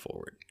those leaps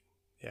forward.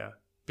 Yeah.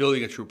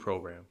 Building a true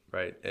program,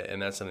 right?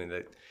 And that's something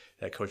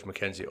that Coach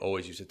McKenzie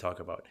always used to talk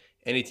about.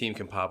 Any team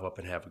can pop up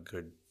and have a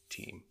good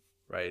team,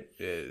 right?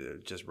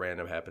 Just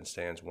random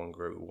happenstance,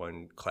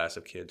 one class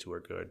of kids who are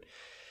good.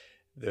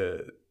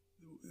 The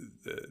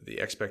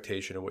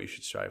expectation of what you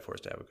should strive for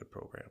is to have a good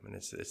program, and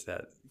it's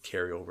that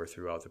carryover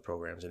throughout the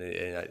programs.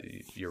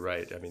 And you're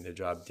right. I mean, the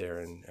job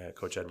Darren,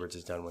 Coach Edwards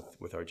has done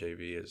with our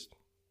JV is,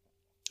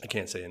 I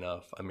can't say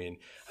enough. I mean,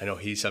 I know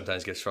he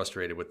sometimes gets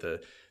frustrated with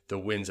the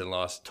wins and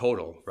loss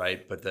total,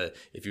 right? But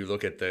if you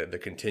look at the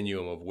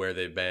continuum of where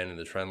they've been in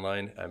the trend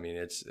line, I mean,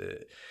 it's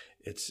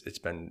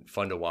been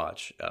fun to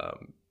watch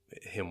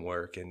him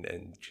work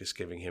and just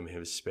giving him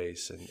his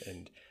space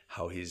and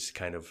how he's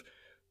kind of,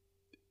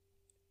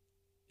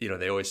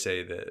 they always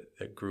say that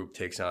a group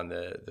takes on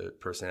the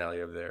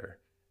personality of their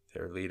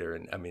their leader.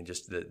 And I mean,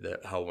 just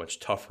how much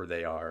tougher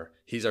they are.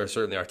 He's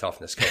certainly our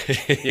toughness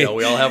coach. You know,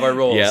 we all have our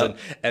roles, Yeah.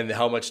 and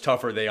how much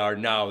tougher they are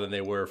now than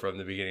they were from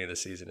the beginning of the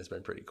season has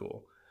been pretty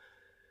cool.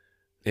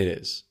 It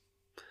is.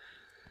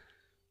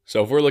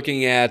 So if we're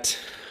looking at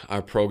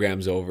our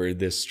programs over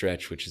this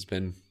stretch, which has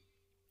been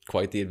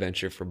quite the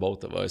adventure for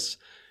both of us,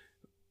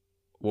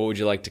 what would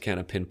you like to kind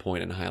of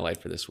pinpoint and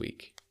highlight for this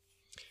week?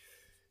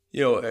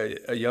 You know,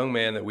 a young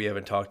man that we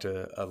haven't talked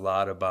a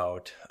lot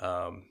about,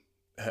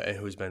 and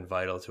who's been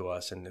vital to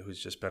us and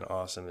who's just been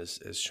awesome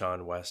is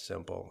Sean West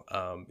Simple.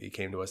 He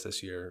came to us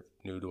this year,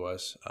 new to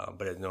us,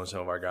 but had known some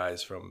of our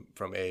guys from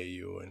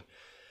AAU and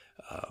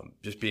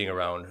just being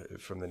around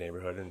from the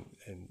neighborhood.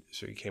 And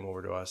so he came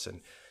over to us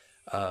and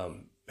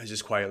has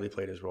just quietly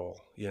played his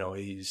role. You know,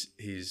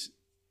 he's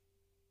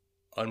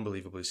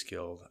unbelievably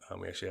skilled.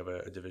 We actually have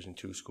a Division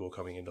II school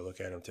coming in to look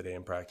at him today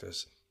in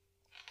practice.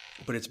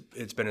 But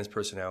it's been his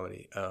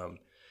personality.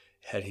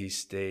 Had he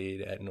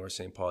stayed at North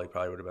St. Paul, he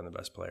probably would have been the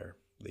best player,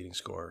 leading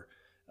scorer.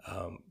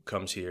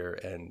 Comes here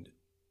and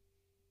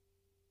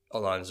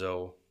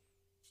Alonzo,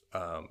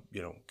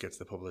 gets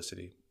the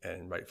publicity,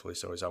 and rightfully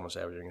so. He's almost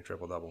averaging a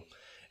triple-double.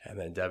 And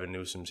then Devin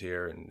Newsom's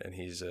here, and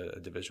he's a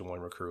Division I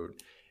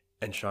recruit.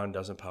 And Sean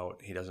doesn't pout.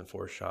 He doesn't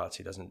force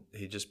shots.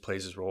 He just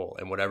plays his role.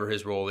 And whatever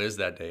his role is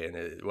that day,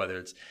 and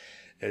whether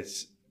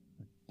it's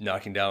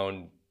knocking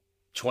down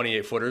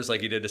 28-footers like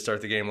he did to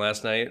start the game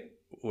last night,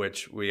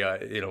 which we,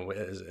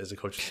 as a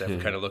coaching staff, we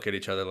kind of look at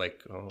each other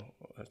like, oh,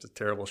 that's a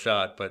terrible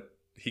shot, but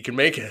he can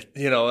make it,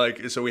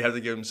 so we have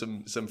to give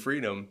him some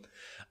freedom,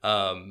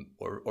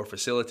 or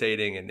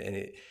facilitating,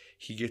 and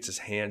he gets his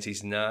hands.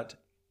 He's not,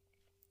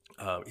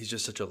 he's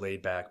just such a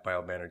laid back,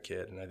 mild-mannered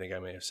kid. And I think I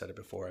may have said it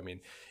before. I mean,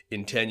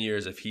 in 10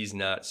 years, if he's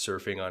not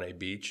surfing on a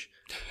beach,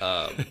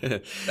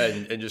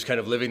 and just kind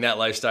of living that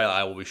lifestyle,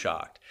 I will be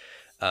shocked.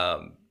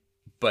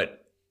 But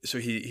so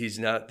he's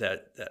not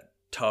that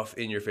tough,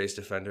 in-your-face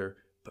defender,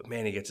 but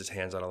man, he gets his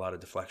hands on a lot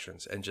of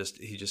deflections, and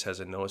he just has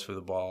a nose for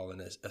the ball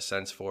and a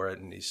sense for it,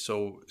 and he's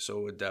so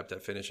adept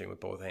at finishing with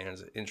both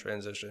hands in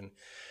transition,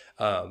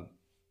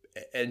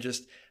 and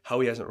just how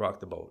he hasn't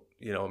rocked the boat.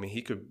 I mean,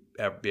 he could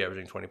be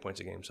averaging 20 points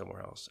a game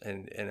somewhere else,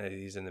 and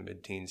he's in the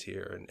mid-teens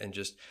here, and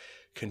just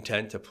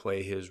content to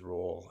play his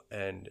role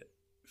and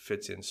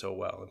fits in so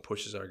well and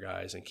pushes our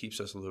guys and keeps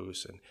us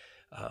loose, and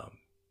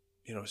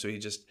so he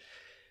just.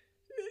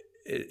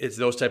 It's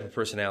those type of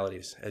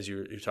personalities, as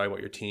you're talking about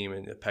your team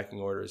and the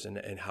pecking orders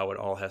and how it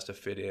all has to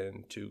fit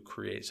in to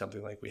create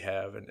something like we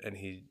have. And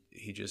he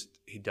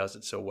does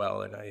it so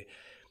well. And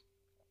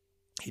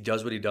he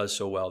does what he does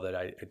so well that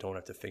I don't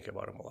have to think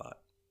about him a lot,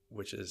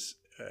 which is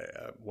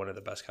one of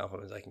the best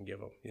compliments I can give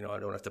him. I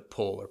don't have to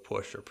pull or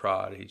push or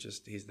prod.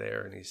 He's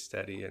there and he's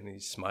steady and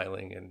he's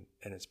smiling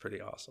and it's pretty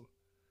awesome.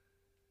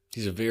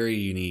 He's a very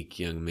unique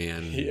young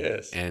man. He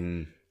is.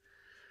 And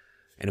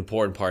an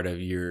important part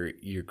of your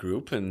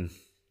group, and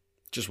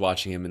just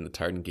watching him in the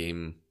Tartan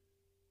game.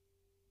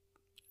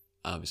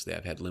 Obviously,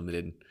 I've had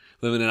limited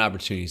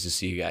opportunities to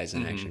see you guys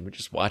in action, but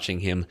just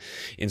watching him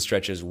in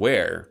stretches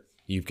where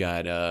you've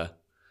got a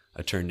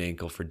turned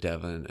ankle for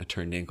Devin, a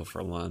turned ankle for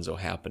Alonzo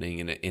happening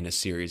in a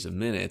series of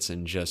minutes,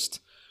 and just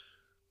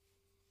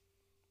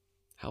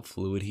how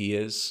fluid he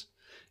is,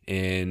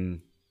 and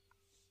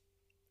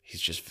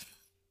he's just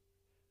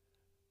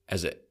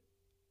as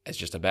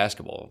just a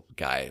basketball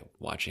guy,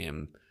 watching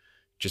him,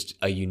 just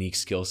a unique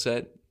skill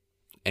set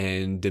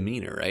and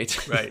demeanor,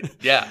 right? Right.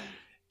 Yeah.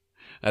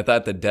 I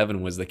thought that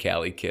Devin was the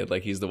Cali kid.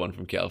 Like, he's the one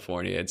from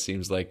California. It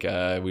seems like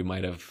we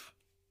might have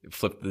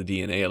flipped the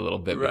DNA a little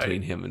bit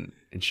between him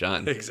and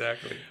Sean.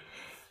 Exactly.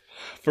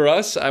 For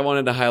us, I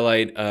wanted to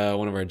highlight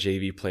one of our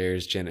JV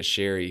players, Jenna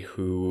Sherry,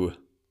 who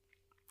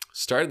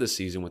started the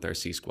season with our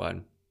C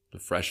squad, the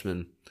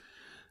freshman,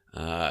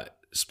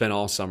 spent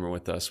all summer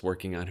with us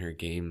working on her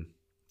game.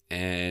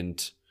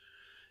 And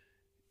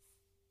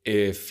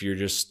if you're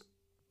just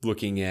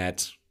looking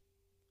at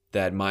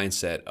that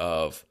mindset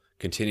of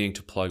continuing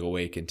to plug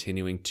away,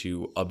 continuing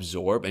to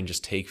absorb and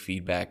just take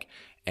feedback,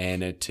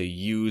 and to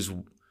use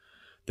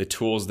the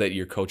tools that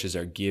your coaches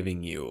are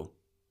giving you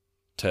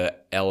to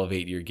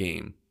elevate your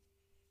game.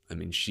 I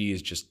mean, she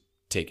is just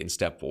taking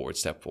step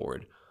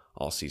forward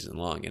all season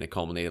long. And it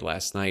culminated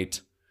last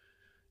night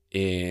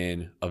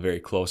in a very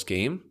close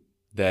game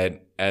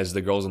that, as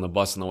the girls on the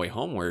bus on the way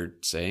home were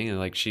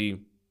saying,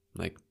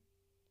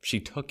 she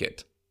took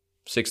it.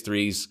 6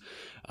 threes,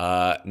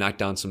 knocked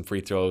down some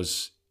free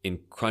throws in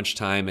crunch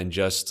time, and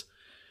just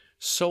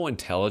so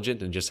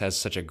intelligent and just has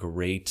such a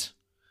great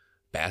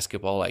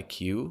basketball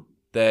IQ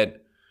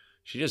that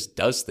she just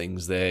does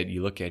things that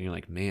you look at and you're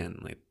like, man,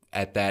 like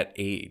at that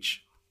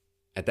age,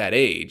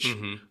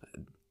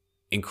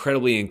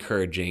 incredibly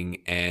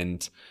encouraging.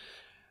 And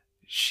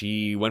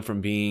she went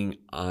from being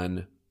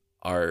on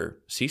our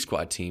C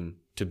squad team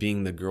to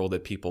being the girl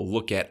that people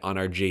look at on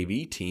our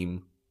JV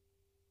team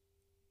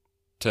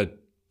to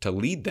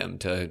lead them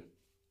to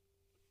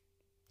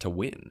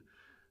win.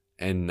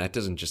 And that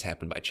doesn't just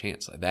happen by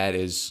chance. Like, that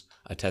is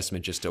a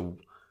testament just to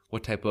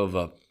what type of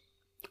a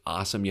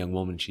awesome young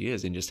woman she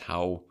is, and just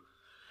how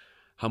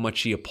much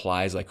she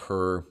applies like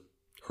her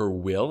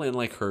will and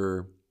like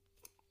her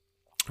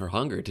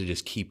hunger to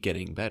just keep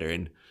getting better,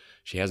 and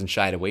she hasn't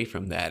shied away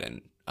from that.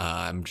 And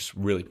I'm just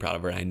really proud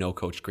of her. I know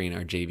Coach Green,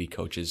 our JV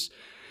coach, is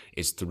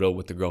thrilled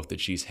with the growth that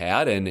she's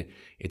had, and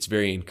it's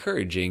very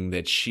encouraging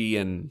that she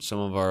and some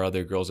of our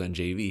other girls on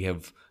JV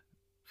have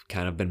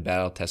kind of been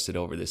battle tested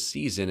over this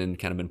season and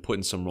kind of been put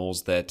in some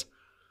roles that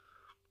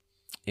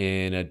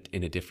in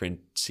a different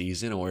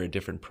season or a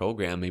different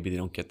program, maybe they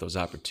don't get those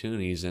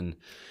opportunities. And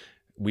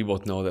we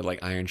both know that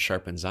like iron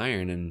sharpens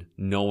iron, and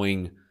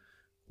knowing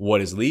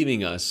what is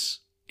leaving us,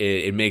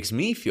 it makes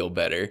me feel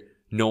better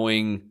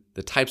knowing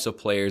the types of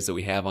players that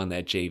we have on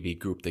that JV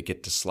group that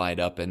get to slide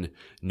up, and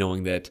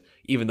knowing that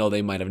even though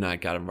they might have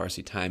not gotten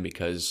varsity time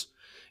because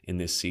in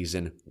this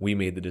season we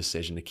made the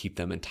decision to keep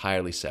them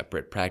entirely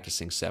separate,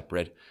 practicing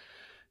separate.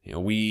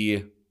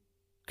 We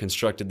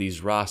constructed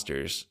these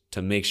rosters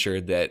to make sure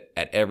that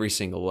at every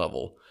single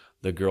level,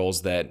 the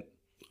girls that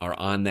are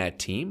on that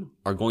team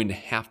are going to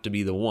have to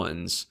be the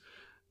ones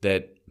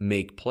that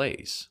make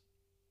plays.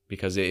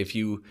 Because if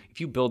you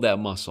build that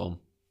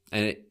muscle,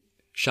 and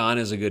Sean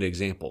is a good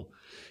example,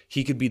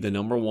 he could be the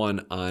number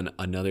one on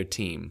another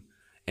team,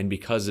 and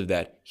because of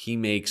that, he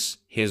makes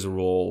his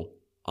role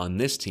on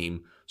this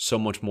team so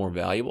much more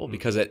valuable,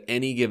 because at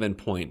any given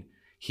point,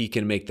 he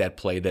can make that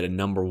play that a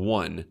number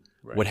one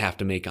would have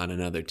to make on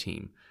another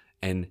team.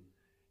 And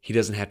he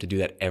doesn't have to do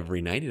that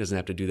every night. He doesn't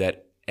have to do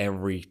that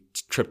every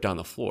trip down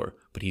the floor,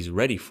 but he's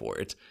ready for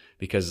it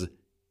because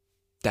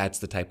that's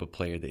the type of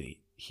player that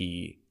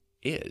he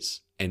is.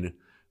 And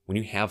when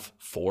you have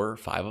 4 or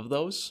 5 of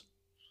those,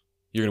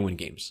 you're going to win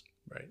games.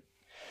 Right.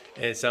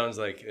 And it sounds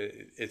like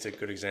it's a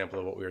good example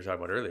of what we were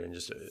talking about earlier, and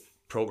just a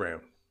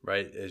program,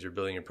 right? As you're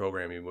building your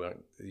program, you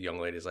want young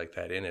ladies like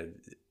that in it,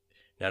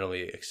 not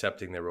only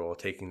accepting their role,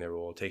 taking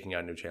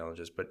on new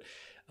challenges, but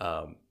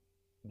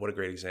what a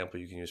great example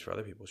you can use for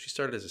other people. She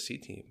started as a C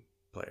team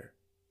player,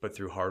 but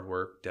through hard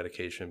work,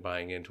 dedication,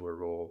 buying into her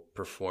role,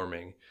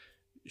 performing,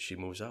 she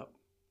moves up,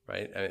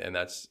 right? And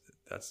that's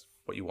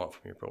what you want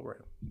from your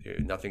program.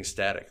 Nothing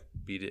static.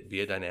 Be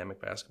a dynamic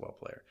basketball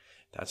player.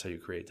 That's how you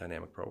create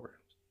dynamic programs.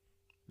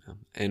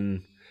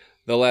 And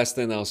the last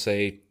thing I'll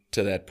say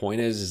to that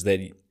point is that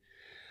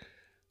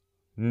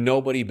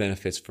nobody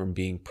benefits from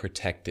being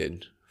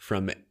protected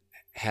from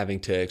having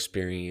to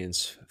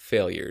experience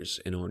failures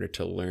in order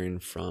to learn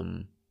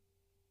from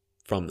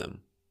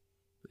them.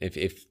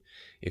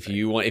 If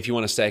you want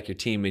to stack your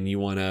team and you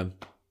want to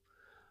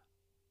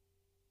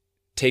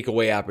take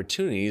away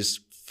opportunities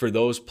for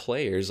those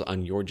players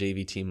on your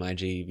JV team, my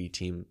JV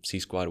team, C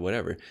squad,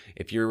 whatever,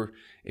 if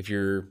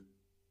you're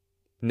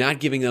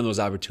not giving them those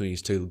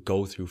opportunities to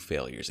go through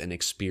failures and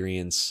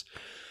experience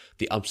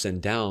the ups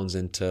and downs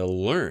and to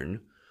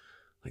learn,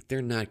 like,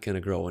 they're not going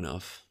to grow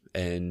enough.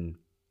 And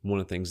one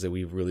of the things that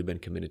we've really been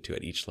committed to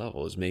at each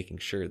level is making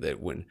sure that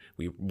when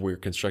we're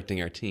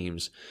constructing our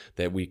teams,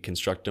 that we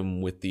construct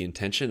them with the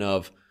intention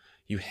of,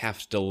 you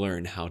have to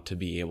learn how to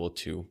be able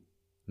to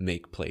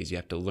make plays. You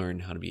have to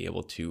learn how to be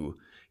able to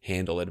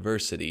handle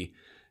adversity.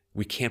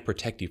 We can't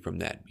protect you from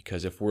that,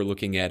 because if we're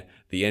looking at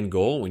the end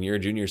goal when you're a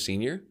junior,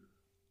 senior,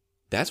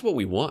 that's what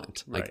we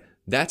want. Right. Like,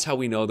 that's how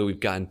we know that we've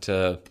gotten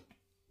to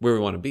where we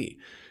want to be.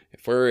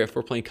 If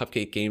we're playing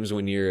cupcake games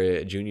when you're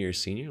a junior or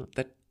senior,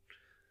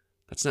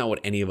 that's not what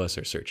any of us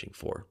are searching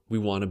for. We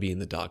want to be in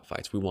the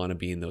dogfights. We want to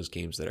be in those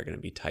games that are going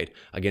to be tight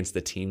against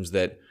the teams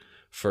that,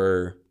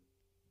 for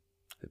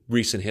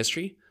recent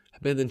history,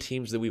 have been the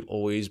teams that we've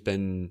always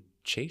been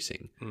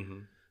chasing. Mm-hmm.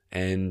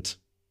 And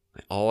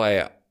all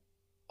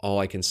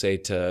I can say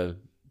to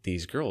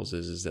these girls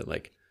is that,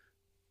 like,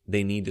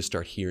 they need to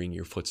start hearing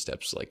your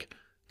footsteps, like,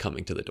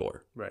 coming to the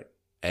door. Right.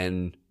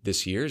 And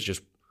this year is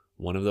just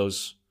one of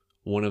those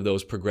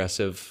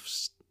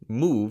progressive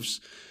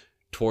moves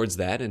towards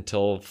that,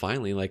 until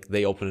finally, like,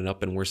 they open it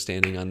up and we're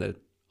standing on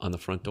the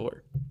front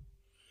door.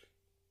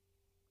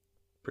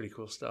 Pretty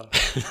cool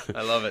stuff.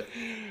 I love it.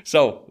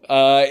 So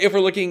if we're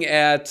looking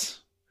at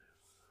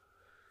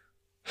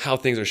how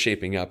things are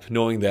shaping up,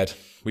 knowing that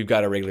we've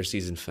got a regular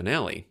season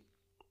finale,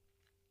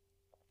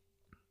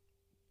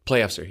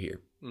 playoffs are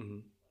here. Mm-hmm.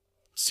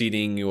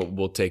 Seeding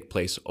will take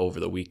place over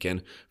the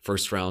weekend.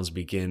 First rounds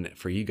begin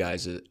for you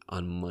guys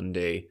on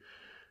Monday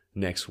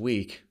next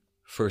week.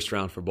 First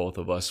round for both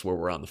of us, where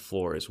we're on the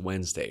floor, is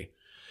Wednesday.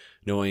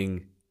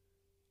 Knowing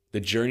the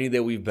journey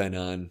that we've been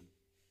on,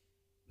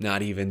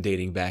 not even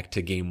dating back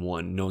to game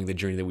 1, knowing the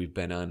journey that we've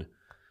been on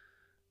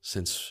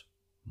since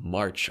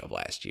March of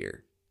last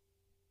year.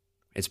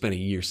 It's been a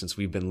year since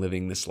we've been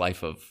living this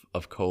life of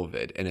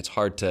COVID, and it's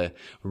hard to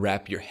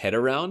wrap your head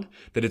around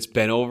that it's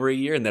been over a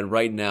year, and that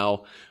right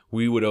now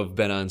we would have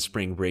been on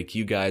spring break.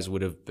 You guys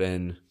would have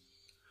been,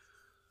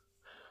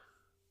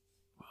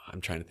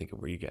 I'm trying to think of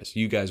where you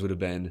guys would have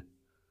been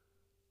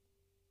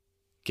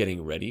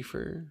getting ready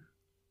for.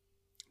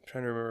 I'm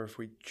trying to remember if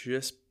we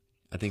just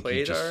I think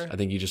played I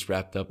think you just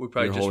wrapped up. We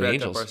probably your just Holy wrapped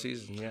Angels. up our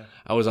season. Yeah,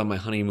 I was on my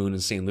honeymoon in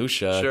St.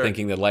 Lucia, Sure.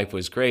 thinking that life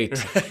was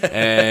great,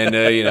 and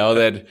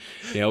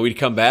we'd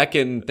come back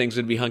and things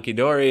would be hunky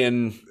dory,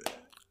 and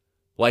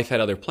life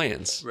had other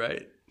plans.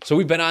 right. So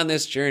we've been on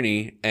this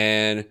journey,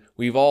 and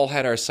we've all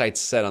had our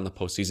sights set on the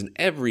postseason.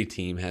 Every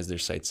team has their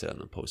sights set on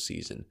the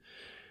postseason.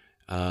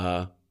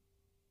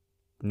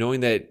 Knowing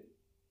that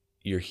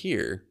you're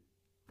here,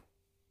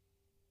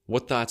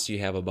 what thoughts do you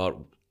have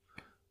about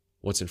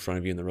what's in front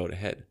of you in the road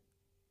ahead?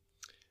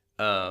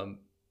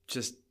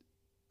 Just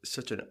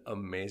such an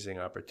amazing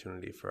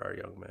opportunity for our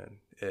young men.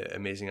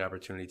 Amazing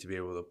opportunity to be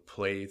able to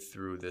play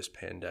through this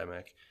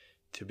pandemic,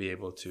 to be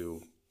able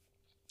to,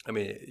 I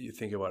mean, you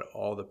think about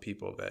all the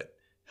people that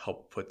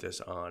help put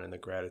this on and the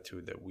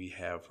gratitude that we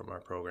have from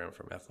our program,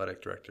 from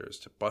athletic directors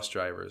to bus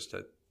drivers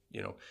that,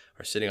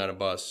 are sitting on a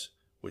bus,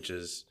 which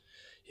is,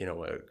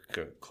 a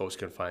close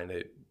confined,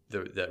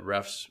 that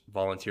refs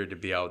volunteered to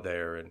be out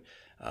there. And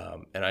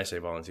I say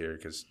volunteer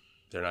because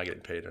they're not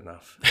getting paid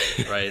enough,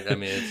 right? I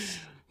mean,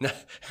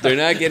 they're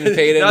not getting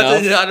paid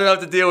enough. Not enough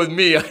to deal with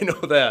me. I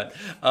know that.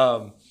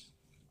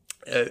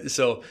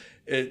 So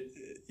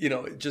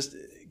just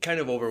kind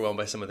of overwhelmed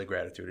by some of the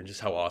gratitude and just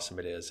how awesome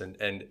it is,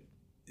 and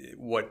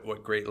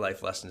what great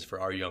life lessons for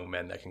our young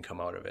men that can come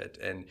out of it,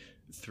 and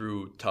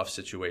through tough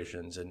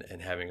situations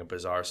and having a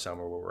bizarre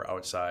summer where we're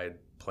outside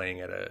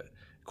playing at a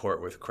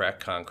court with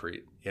cracked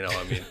concrete. To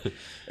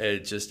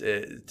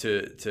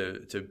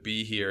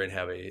be here and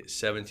have a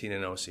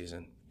 17-0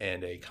 season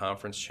and a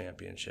conference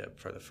championship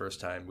for the first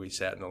time. We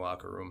sat in the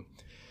locker room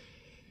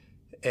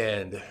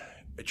and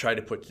I tried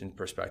to put in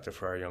perspective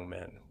for our young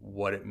men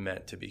what it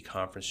meant to be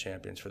conference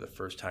champions for the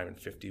first time in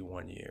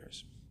 51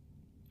 years.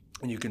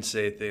 And you can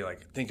say,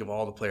 think of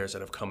all the players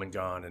that have come and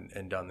gone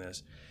and done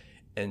this.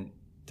 And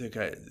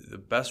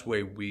the best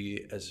way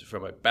we, as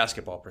from a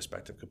basketball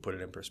perspective, could put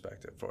it in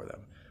perspective for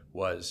them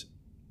was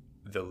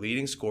the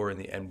leading scorer in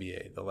the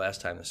NBA the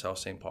last time the South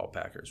St. Paul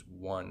Packers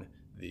won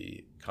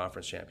the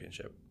conference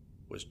championship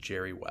was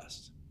Jerry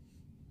West.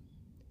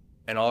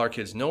 And all our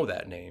kids know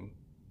that name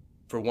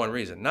for one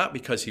reason, not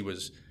because he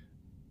was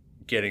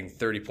getting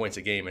 30 points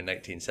a game in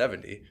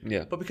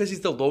 1970, but because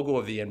he's the logo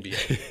of the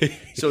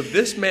NBA. So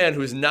this man,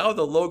 who's now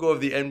the logo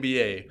of the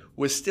NBA,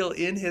 was still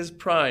in his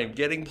prime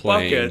getting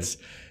buckets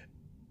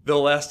the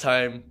last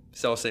time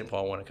South St.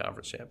 Paul won a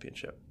conference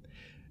championship.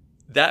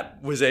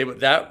 That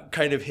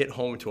kind of hit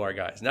home to our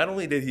guys. Not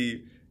only did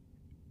he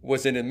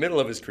was in the middle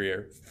of his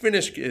career,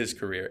 finished his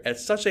career at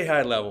such a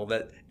high level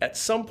that at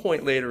some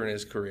point later in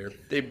his career,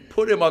 they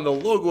put him on the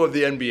logo of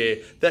the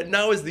NBA that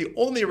now is the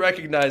only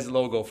recognized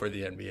logo for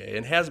the NBA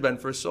and has been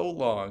for so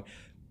long.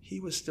 He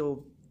was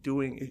still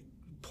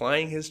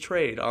plying his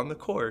trade on the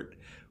court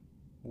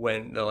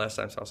when the last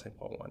time South St.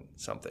 Paul won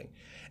something.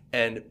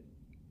 And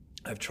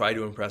I've tried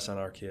to impress on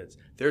our kids,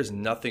 there's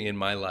nothing in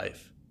my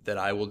life that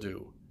I will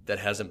do that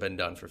hasn't been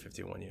done for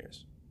 51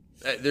 years.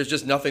 There's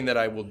just nothing that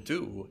I will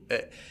do.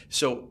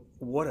 So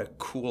what a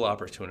cool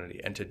opportunity.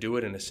 And to do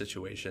it in a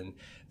situation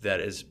that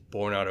is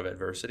born out of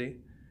adversity,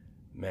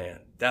 man,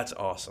 that's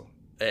awesome.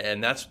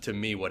 And that's, to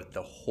me, what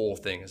the whole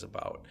thing is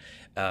about.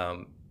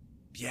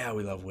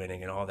 We love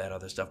winning and all that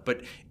other stuff.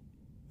 But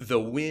the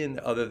win,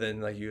 other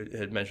than, like you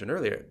had mentioned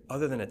earlier,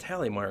 other than a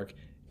tally mark,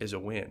 is a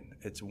win.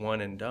 It's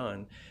one and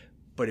done.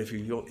 But if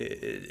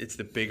it's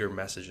the bigger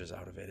messages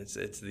out of it.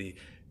 It's the...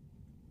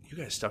 You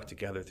guys stuck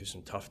together through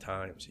some tough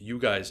times. You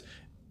guys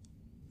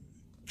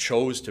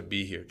chose to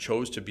be here,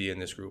 chose to be in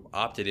this group,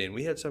 opted in.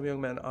 We had some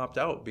young men opt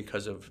out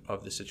because of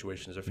the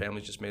situations. Their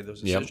families just made those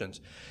decisions.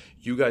 Yep.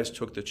 You guys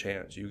took the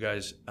chance. You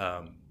guys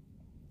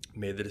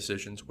made the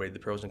decisions, weighed the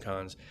pros and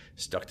cons,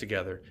 stuck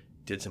together,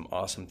 did some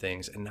awesome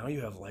things, and now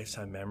you have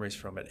lifetime memories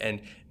from it.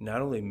 And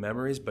not only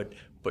memories, but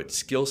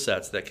skill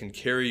sets that can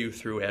carry you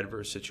through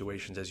adverse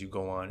situations as you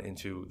go on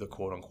into the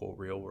quote-unquote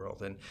real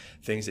world, and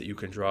things that you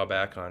can draw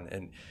back on.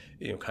 And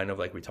kind of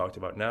like we talked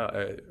about now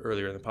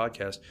earlier in the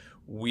podcast,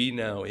 we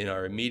now in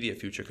our immediate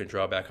future can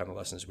draw back on the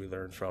lessons we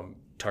learned from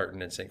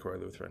Tartan and St. Croix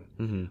Lutheran.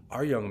 Mm-hmm.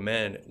 Our young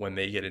men, when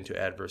they get into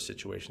adverse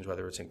situations,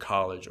 whether it's in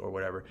college or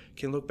whatever,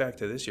 can look back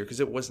to this year because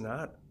it was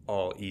not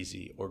all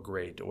easy or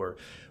great or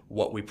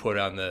what we put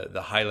on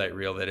the highlight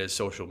reel that is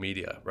social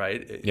media,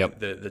 right? Yep.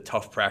 The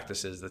tough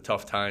practices, the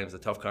tough times, the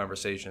tough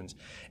conversations,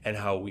 and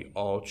how we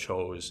all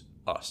chose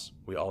us.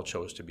 We all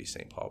chose to be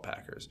St. Paul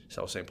Packers,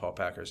 South St. Paul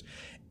Packers.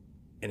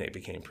 And it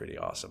became pretty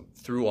awesome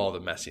through all the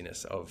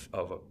messiness of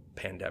a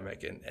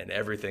pandemic and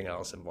everything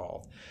else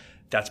involved.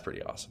 That's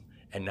pretty awesome.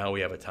 And now we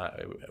have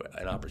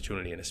an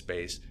opportunity and a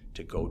space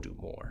to go do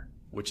more,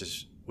 which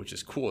is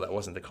cool. That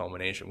wasn't the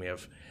culmination. We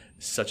have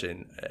such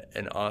an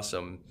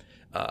awesome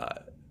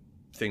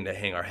thing to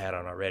hang our hat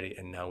on already,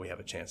 and now we have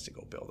a chance to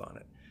go build on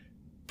it.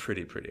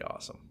 Pretty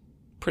awesome.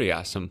 Pretty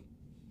awesome.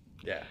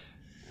 Yeah.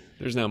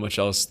 There's not much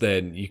else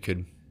that you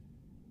could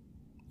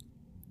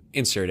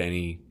insert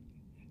any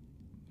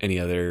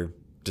other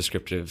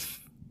descriptive,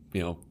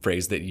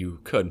 phrase that you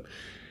could.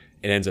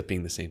 It ends up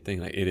being the same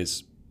thing. Like, it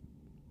is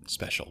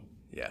special.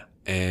 Yeah.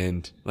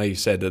 And like you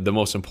said, the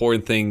most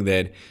important thing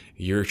that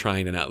you're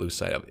trying to not lose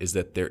sight of is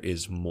that there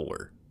is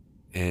more,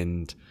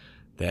 and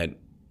that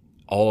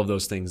all of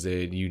those things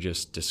that you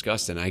just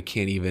discussed, and I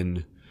can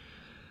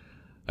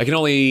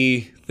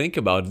only think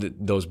about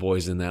those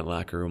boys in that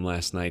locker room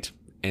last night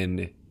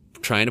and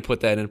trying to put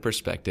that in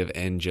perspective,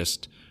 and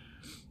just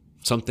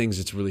some things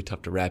it's really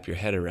tough to wrap your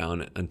head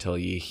around until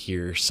you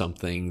hear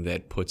something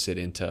that puts it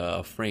into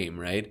a frame,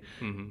 right?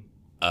 Mm-hmm.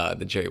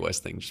 The Jerry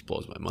West thing just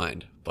blows my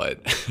mind,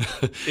 but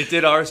it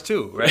did ours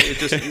too, right? It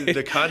just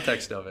the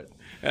context of it.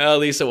 Well, at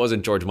least it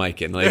wasn't George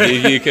Mikan. Like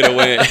you could have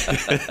went,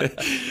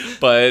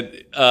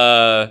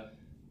 but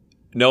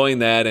knowing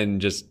that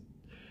and just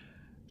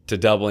to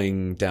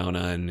doubling down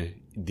on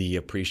the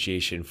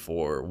appreciation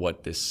for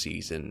what this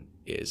season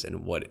is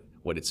and what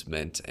it's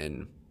meant,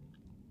 and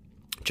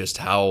just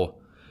how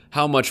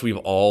much we've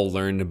all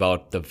learned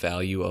about the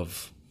value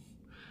of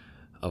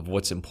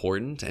what's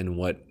important and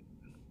what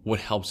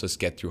helps us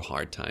get through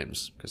hard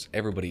times, because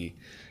everybody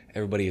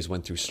has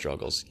went through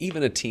struggles.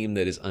 Even a team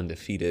that is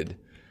undefeated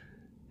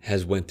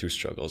has went through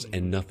struggles,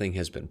 and nothing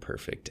has been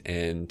perfect,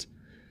 and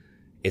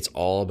it's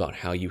all about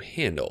how you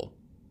handle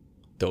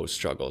those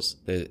struggles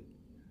that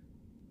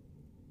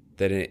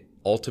it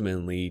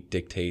ultimately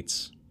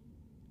dictates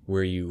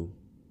where you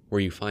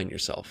find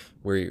yourself,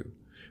 where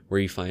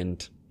you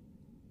find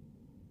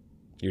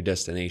your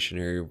destination,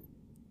 or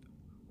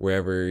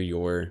wherever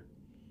your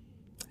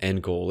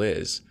end goal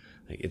is.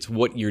 Like, it's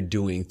what you're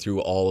doing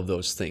through all of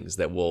those things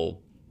that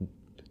will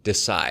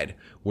decide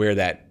where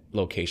that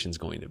location's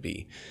going to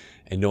be.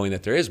 And knowing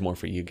that there is more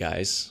for you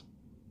guys,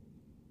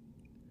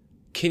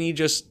 can you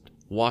just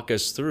walk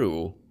us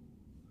through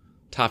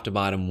top to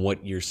bottom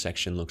what your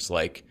section looks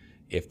like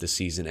if the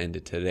season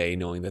ended today,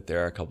 knowing that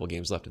there are a couple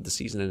games left? If the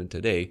season ended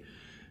today,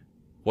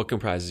 what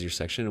comprises your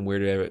section, and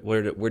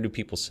where do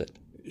people sit?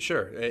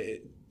 Sure.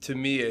 To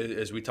me,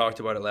 as we talked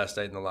about it last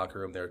night in the locker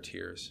room, there are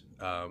tiers.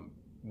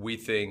 We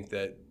think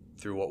that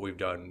through what we've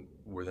done,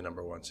 we're the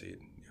number one seed,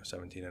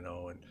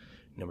 17-0, and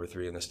number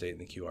 3 in the state in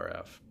the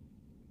QRF.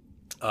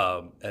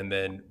 And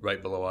then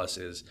right below us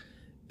is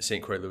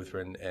St. Croix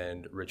Lutheran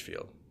and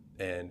Richfield.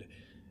 And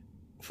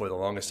for the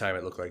longest time,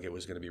 it looked like it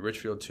was going to be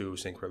Richfield 2,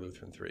 St. Croix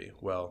Lutheran 3.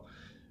 Well,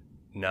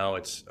 now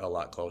it's a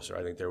lot closer.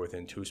 I think they're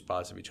within 2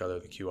 spots of each other.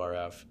 The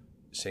QRF,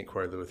 St.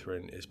 Croix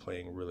Lutheran is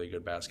playing really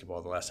good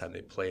basketball. The last time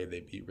they played,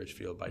 they beat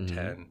Richfield by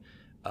 10.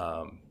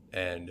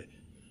 And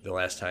the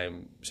last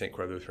time St.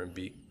 Croix Lutheran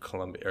played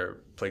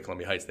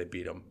Columbia Heights, they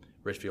beat them.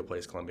 Richfield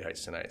plays Columbia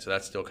Heights tonight. So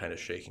that's still kind of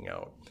shaking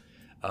out,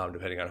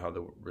 depending on how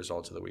the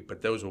results of the week.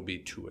 But those will be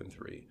 2 and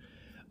 3.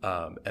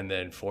 And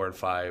then 4 and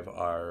 5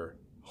 are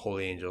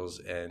Holy Angels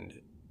and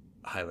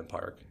Highland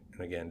Park.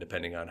 And again,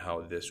 depending on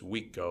how this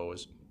week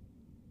goes,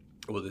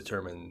 will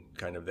determine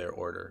kind of their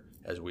order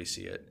as we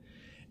see it.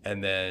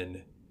 And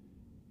then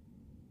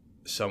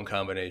some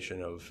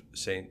combination of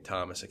St.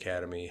 Thomas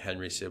Academy,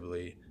 Henry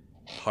Sibley,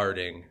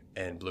 Harding,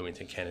 and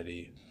Bloomington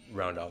Kennedy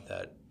round out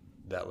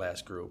that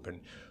last group.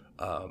 And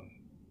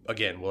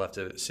again, we'll have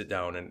to sit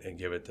down and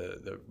give it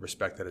the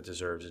respect that it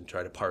deserves and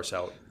try to parse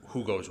out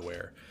who goes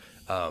where.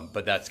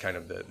 But that's kind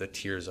of the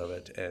tiers of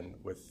it. And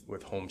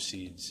with home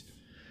seeds,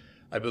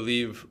 I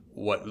believe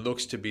what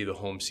looks to be the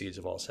home seeds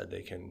have all said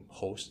they can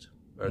host,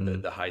 or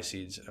the high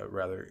seeds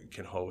rather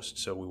can host.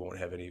 So we won't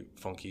have any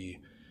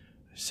funky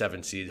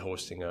 7 seed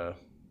hosting a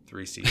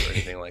 3 seed or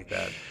anything like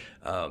that.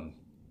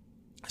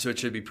 So it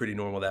should be pretty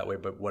normal that way.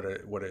 But what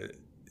a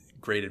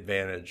great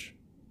advantage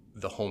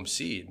the home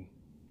seed,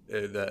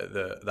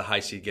 the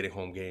high seed getting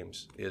home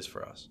games is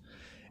for us.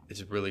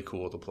 It's really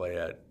cool to play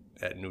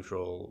at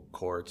neutral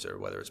courts, or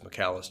whether it's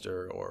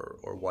McAllister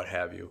or what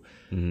have you.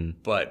 Mm-hmm.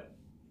 But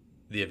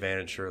the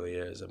advantage surely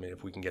is, I mean,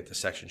 if we can get the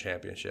section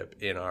championship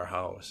in our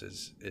house,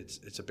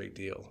 it's a big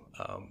deal.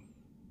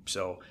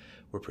 So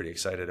we're pretty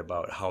excited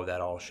about how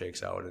that all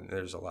shakes out. And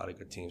there's a lot of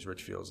good teams.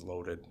 Richfield's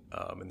loaded,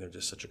 and they're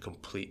just such a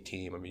complete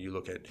team. I mean, you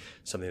look at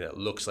something that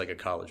looks like a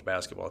college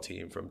basketball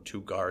team, from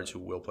 2 guards who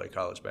will play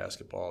college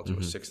basketball to a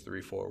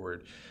 6'3"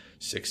 forward,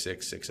 6'6",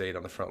 6'8"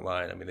 on the front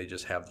line. I mean, they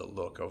just have the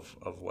look of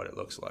what it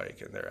looks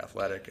like, and they're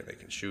athletic and they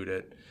can shoot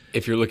it.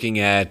 If you're looking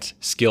at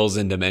skills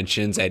and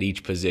dimensions at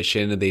each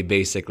position, they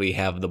basically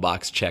have the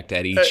box checked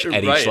at each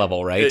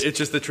level, right? It's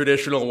just the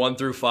traditional 1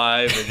 through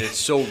 5, and it's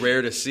so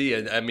rare to see.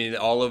 And I mean,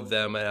 all of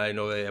them, and I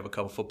know they have a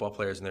couple football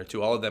players in there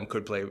too. All of them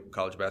could play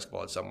college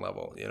basketball at some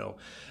level,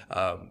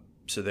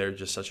 So they're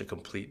just such a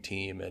complete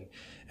team,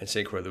 and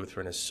St. Croix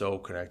Lutheran is so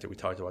connected. We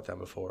talked about them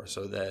before,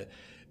 so that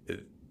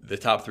the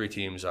top 3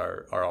 teams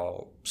are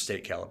all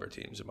state caliber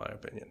teams, in my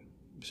opinion.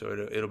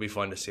 So it'll be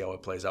fun to see how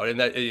it plays out. And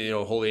that,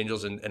 Holy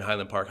Angels and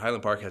Highland Park.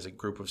 Highland Park has a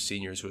group of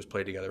seniors who has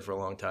played together for a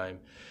long time.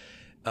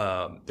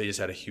 They just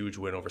had a huge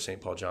win over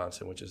St. Paul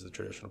Johnson, which is the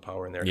traditional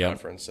power in their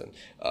conference. And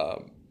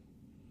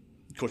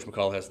Coach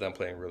McCall has them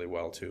playing really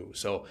well too.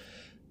 So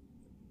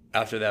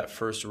after that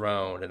first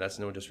round, and that's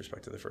no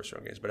disrespect to the first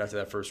round games, but after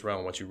that first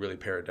round, once you really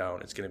pare it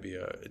down, it's going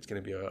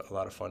to be a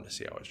lot of fun to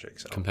see how it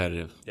shakes out.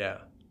 Competitive. Yeah.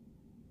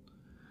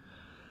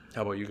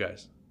 How about you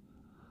guys?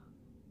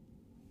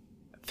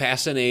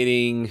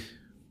 Fascinating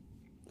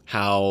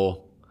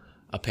how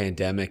a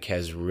pandemic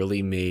has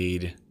really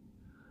made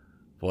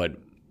what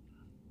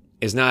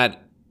is not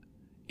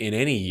in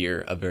any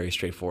year a very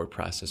straightforward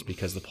process,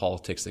 because the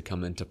politics that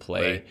come into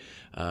play,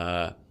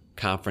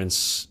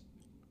 conference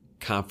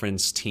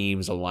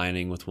teams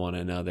aligning with one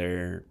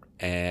another,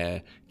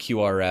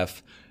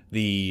 QRF,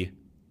 the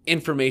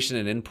information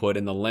and input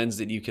and the lens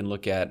that you can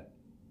look at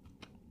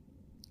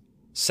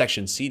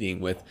section seating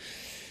with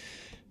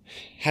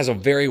has a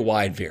very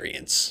wide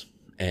variance.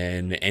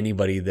 And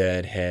anybody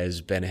that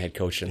has been a head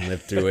coach and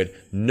lived through it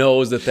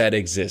knows that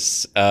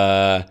exists.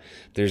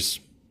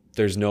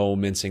 There's no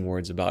mincing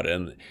words about it.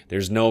 And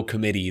there's no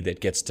committee that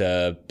gets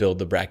to build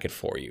the bracket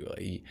for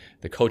you.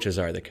 The coaches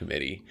are the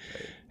committee.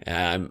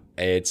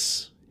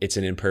 It's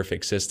an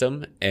imperfect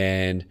system.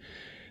 And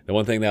the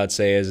one thing that I would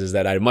say is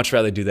that I'd much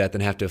rather do that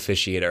than have to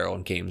officiate our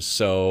own games.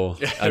 So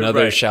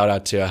another Right. shout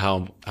out to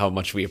how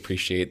much we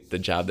appreciate the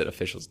job that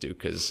officials do,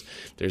 because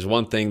there's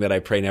one thing that I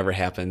pray never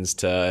happens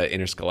to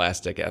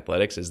interscholastic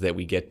athletics is that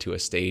we get to a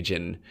stage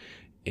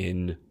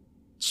in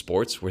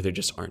sports where there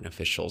just aren't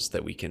officials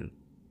that we can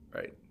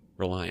Right.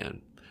 rely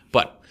on.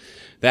 But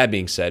that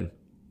being said,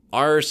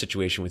 our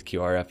situation with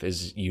QRF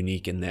is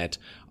unique in that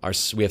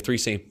we have 3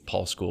 St.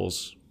 Paul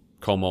schools,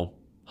 Como,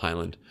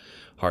 Highland,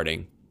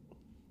 Harding.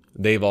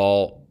 They've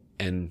all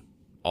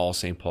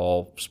St.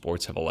 Paul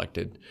sports have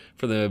elected,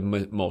 for the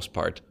most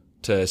part,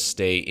 to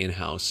stay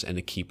in-house and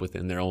to keep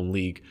within their own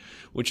league,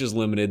 which has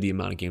limited the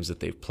amount of games that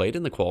they've played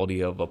and the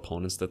quality of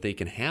opponents that they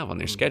can have on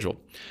their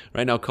schedule.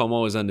 Right now,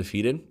 Como is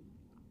undefeated,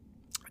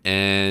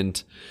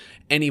 and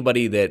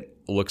anybody that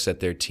looks at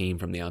their team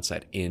from the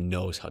outside in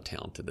knows how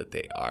talented that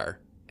they are.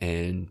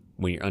 And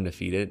when you're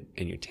undefeated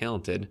and you're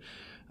talented,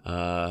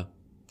 it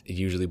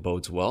usually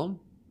bodes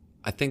well.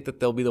 I think that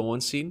they'll be the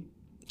 1 seed.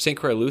 St.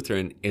 Croix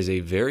Lutheran is a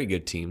very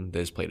good team that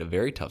has played a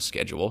very tough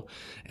schedule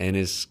and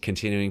is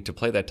continuing to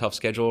play that tough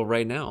schedule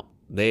right now.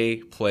 They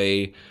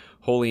play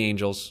Holy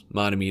Angels,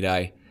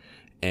 Mahtomedi,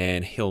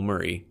 and Hill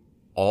Murray,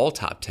 all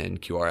top 10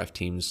 QRF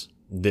teams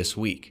this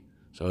week.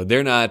 So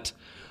they're not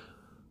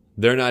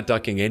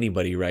ducking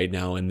anybody right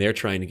now, and they're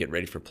trying to get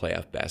ready for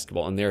playoff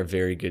basketball, and they're a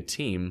very good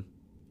team.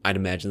 I'd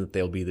imagine that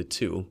they'll be the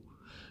 2.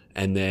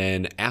 And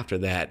then after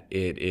that,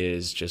 it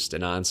is just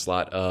an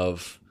onslaught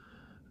of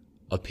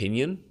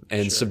opinion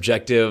and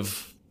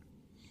subjective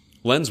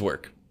lens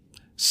work.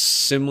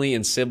 Simley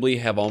and Sibley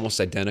have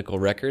almost identical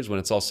records. When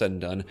it's all said and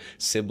done,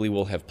 Sibley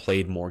will have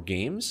played more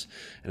games,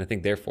 and I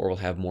think therefore will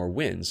have more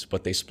wins.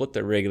 But they split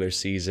their regular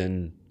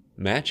season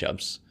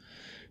matchups,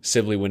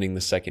 Sibley winning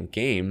the second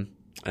game,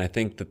 and I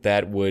think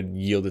that would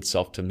yield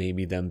itself to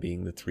maybe them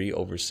being the 3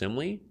 over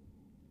Simley.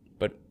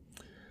 But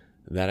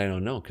that I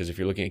don't know, because if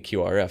you're looking at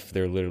QRF,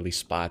 they're literally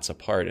spots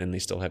apart, and they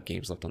still have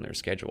games left on their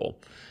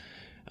schedule.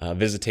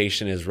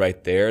 Visitation is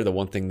right there. The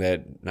one thing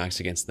that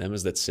knocks against them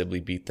is that Sibley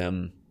beat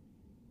them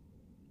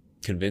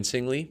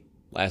convincingly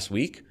last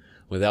week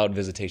without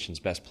Visitation's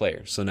best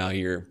player. So now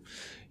you're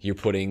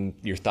putting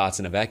your thoughts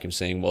in a vacuum,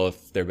 saying, well,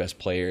 if their best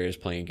player is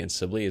playing against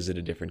Sibley, is it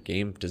a different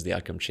game? Does the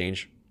outcome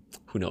change?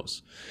 Who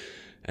knows?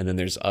 And then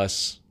there's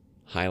us,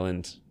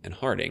 Highland, and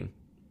Harding.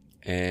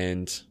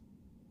 And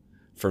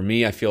for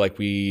me, I feel like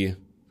we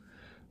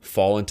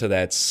fall into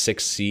that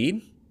 6th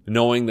seed,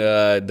 knowing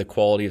the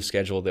quality of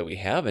schedule that we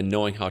have and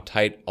knowing how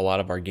tight a lot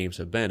of our games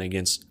have been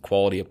against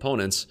quality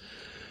opponents.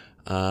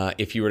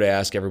 If you were to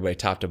ask everybody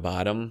top to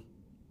bottom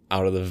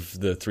out of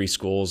the 3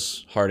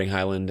 schools, Harding,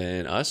 Highland,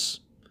 and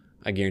us,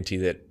 I guarantee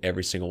that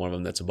every single one of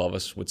them that's above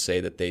us would say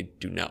that they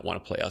do not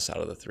want to play us out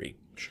of the 3.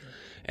 Sure.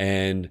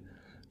 And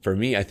for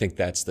me, I think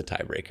that's the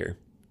tiebreaker,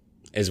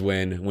 is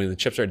when the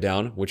chips are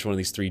down, which one of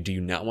these 3 do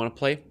you not want to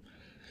play?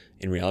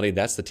 In reality,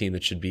 that's the team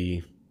that should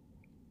be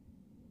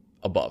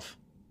above.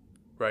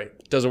 Right.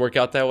 Does it work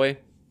out that way?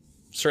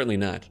 Certainly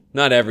not.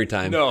 Not every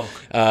time. No.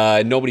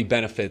 Nobody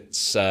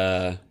benefits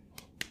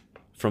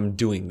from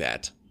doing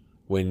that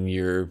when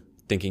you're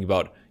thinking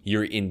about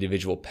your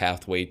individual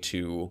pathway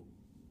to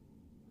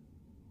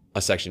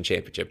a section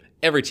championship.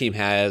 Every team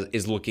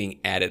is looking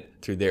at it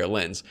through their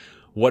lens.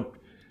 What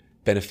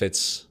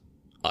benefits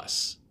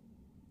us?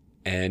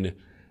 And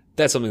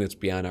that's something that's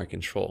beyond our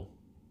control.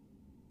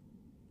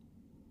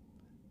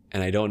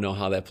 And I don't know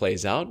how that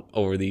plays out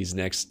over these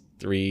next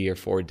 3 or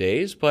 4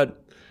 days,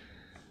 but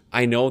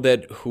I know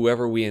that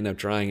whoever we end up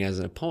drawing as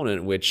an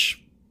opponent,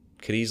 which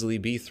could easily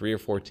be 3 or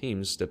 4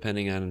 teams,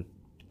 depending on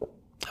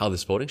how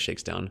this voting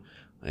shakes down,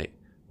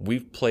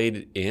 we've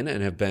played in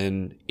and have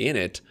been in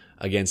it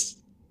against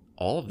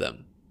all of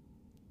them.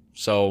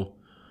 So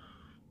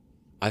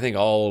I think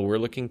all we're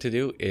looking to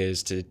do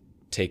is to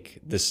take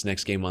this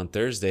next game on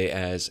Thursday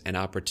as an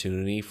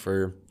opportunity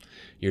for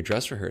your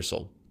dress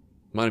rehearsal.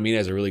 Mahtomedi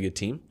is a really good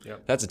team.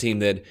 Yep. That's a team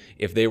that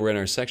if they were in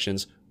our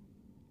sections,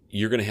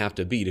 you're going to have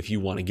to beat if you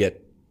want to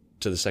get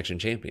to the section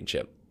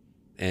championship.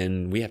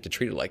 And we have to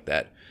treat it like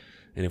that.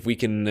 And if we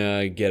can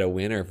get a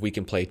win, or if we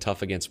can play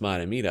tough against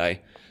Mahtomedi,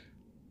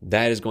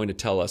 that is going to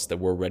tell us that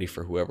we're ready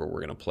for whoever we're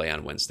going to play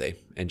on Wednesday.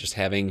 And just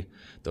having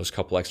those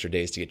couple extra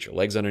days to get your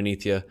legs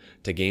underneath you,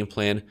 to game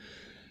plan.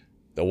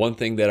 The one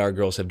thing that our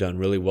girls have done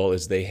really well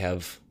is they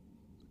have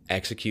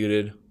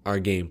executed our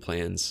game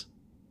plans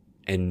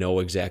and know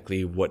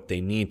exactly what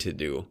they need to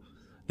do.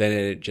 Then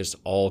it just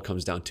all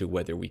comes down to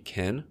whether we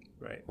can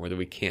or whether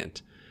we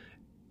can't.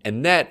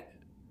 And that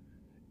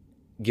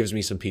gives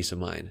me some peace of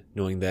mind,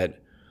 knowing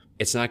that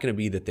it's not going to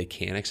be that they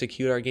can't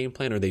execute our game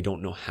plan or they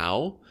don't know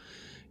how.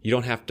 You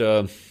don't have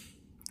to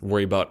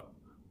worry about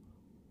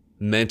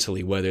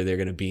mentally whether they're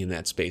going to be in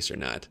that space or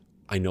not.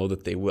 I know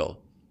that they will.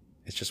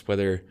 It's just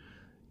whether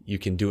you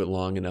can do it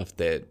long enough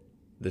that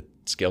the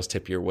scales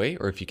tip your way,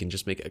 or if you can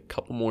just make a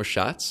couple more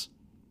shots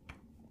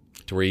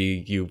to where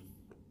you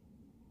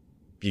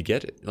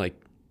get it, like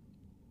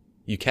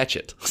you catch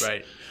it.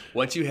 Right.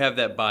 Once you have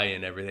that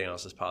buy-in, everything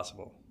else is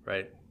possible,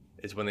 right?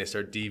 It's when they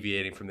start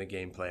deviating from the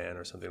game plan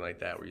or something like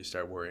that, where you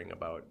start worrying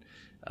about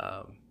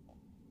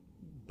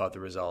the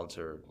results,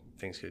 or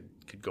things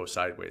could go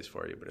sideways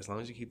for you. But as long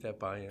as you keep that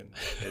buy-in,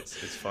 it's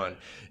fun.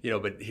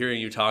 But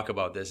hearing you talk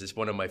about this is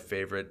one of my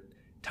favorite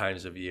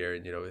times of year.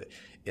 And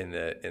in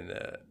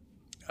the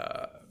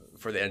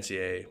for the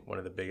NCAA, one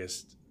of the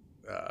biggest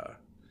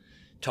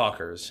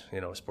talkers,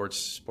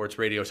 sports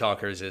radio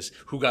talkers, is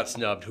who got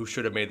snubbed, who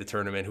should have made the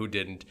tournament, who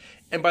didn't.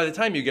 And by the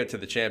time you get to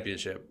the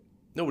championship,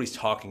 nobody's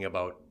talking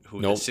about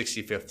who the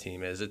 65th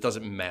team is. It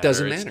doesn't matter.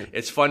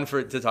 It's fun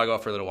to talk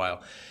about for a little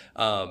while.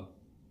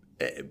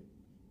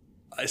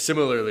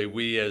 Similarly,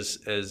 we as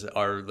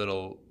our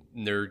little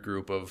nerd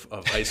group of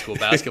high school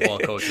basketball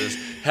coaches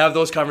have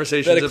those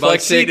conversations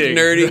about seeding.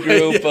 Nerdy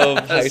group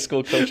of high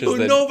school coaches.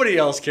 Nobody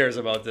else cares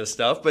about this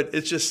stuff, but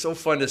it's just so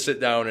fun to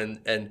sit down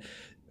and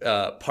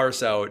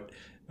parse out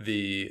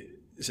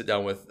sit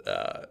down with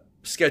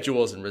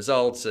schedules and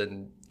results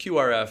and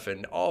QRF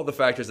and all the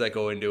factors that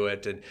go into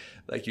it. And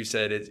like you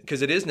said,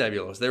 because it is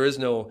nebulous. There is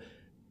no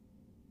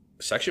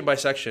section by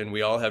section.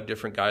 We all have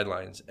different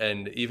guidelines.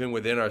 And even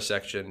within our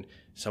section,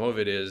 some of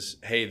it is,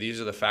 hey, these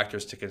are the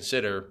factors to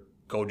consider.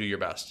 Go do your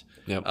best.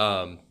 Yep.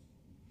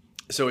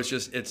 So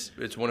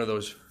it's one of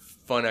those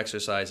fun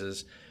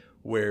exercises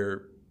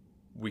where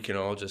we can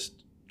all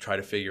just try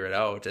to figure it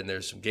out. And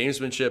there's some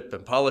gamesmanship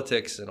and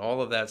politics and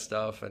all of that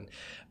stuff. And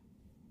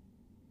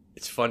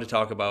it's fun to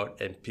talk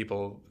about, and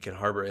people can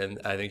harbor. And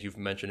I think you've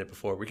mentioned it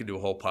before. We could do a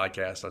whole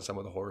podcast on some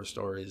of the horror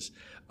stories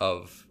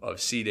of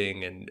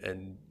seeding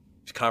and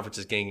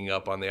conferences ganging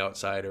up on the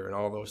outsider and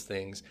all those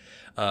things.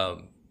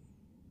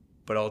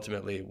 But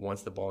ultimately,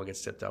 once the ball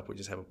gets tipped up, we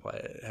just have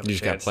a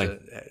chance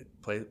to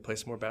play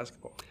some more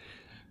basketball.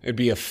 It'd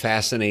be a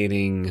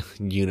fascinating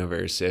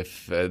universe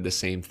if the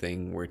same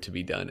thing were to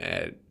be done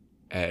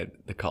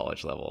at the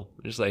college level.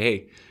 Just like,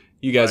 hey,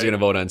 you guys are going to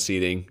vote on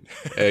seeding.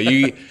 Could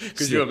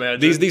you imagine?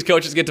 These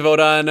coaches get to vote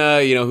on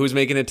who's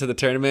making it to the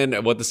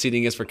tournament, what the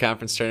seeding is for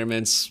conference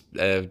tournaments,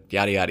 yada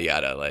yada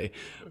yada. Like,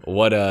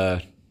 what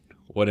an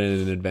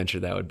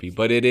adventure that would be.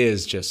 But it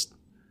is just,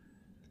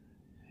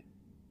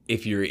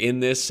 if you're in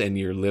this and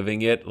you're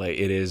living it, like,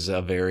 it is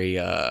a very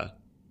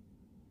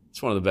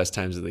it's one of the best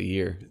times of the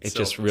year. It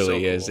just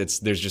really is. Cool.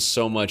 There's just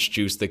so much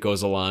juice that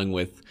goes along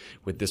with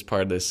this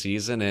part of the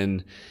season,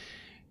 and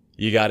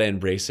you got to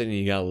embrace it and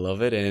you got to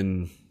love it.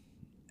 And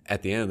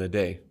at the end of the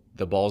day,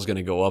 the ball's going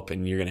to go up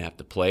and you're going to have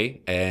to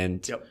play,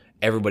 and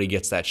everybody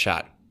gets that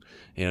shot.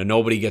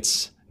 Nobody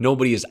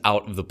is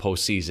out of the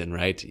postseason,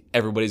 right?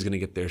 Everybody's going to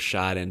get their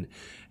shot, and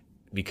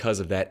because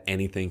of that,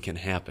 anything can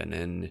happen.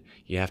 And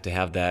you have to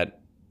have that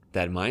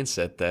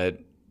mindset that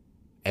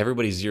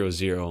everybody's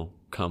 0-0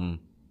 come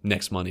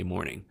next Monday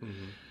morning.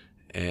 Mm-hmm.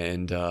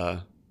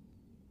 And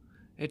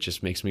it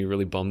just makes me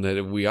really bummed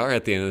that we are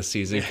at the end of the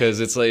season, because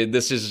it's like,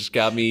 this has just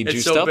got me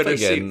juiced up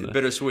again.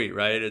 Bittersweet,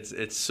 right?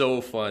 It's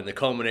so fun, the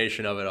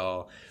culmination of it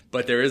all.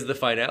 But there is the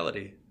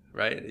finality,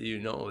 right?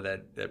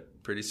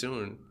 That pretty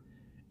soon,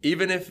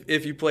 even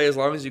if you play as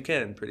long as you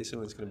can, pretty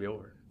soon it's going to be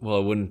over. Well,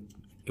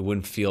 it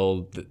wouldn't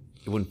feel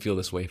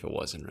this way if it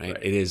wasn't, right?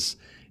 It is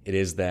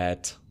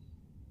that.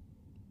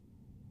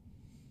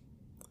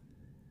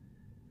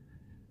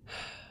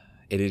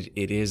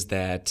 It is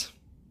that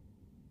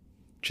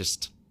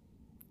just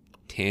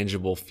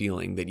tangible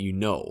feeling that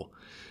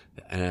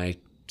and I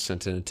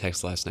sent in a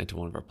text last night to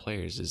one of our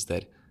players, is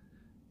that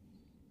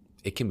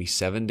it can be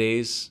 7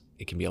 days,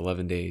 it can be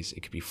 11 days,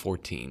 it could be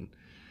 14.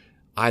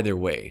 Either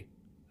way,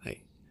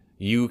 like,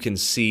 you can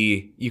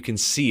see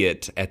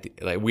it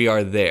we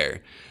are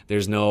there.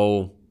 There's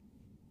no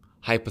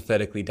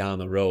hypothetically down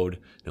the road.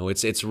 No,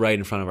 it's right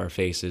in front of our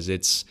faces.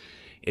 It's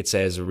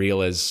as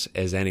real as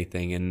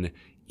anything. And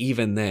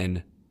even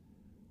then,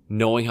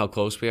 knowing how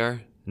close we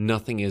are,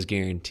 nothing is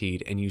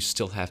guaranteed, and you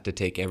still have to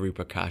take every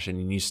precaution,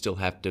 and you still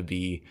have to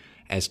be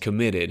as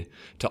committed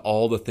to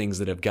all the things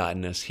that have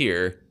gotten us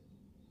here.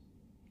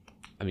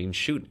 I mean,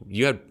 shoot,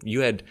 you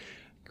had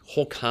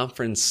whole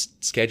conference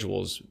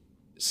schedules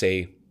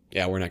say,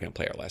 yeah, we're not going to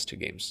play our last two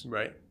games.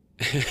 Right.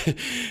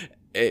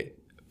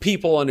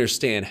 People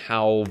understand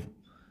how,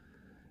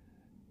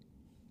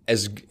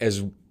 as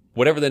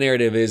whatever the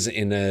narrative is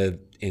in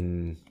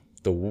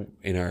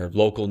our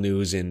local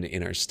news,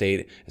 in our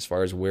state, as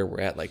far as where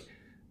we're at, like,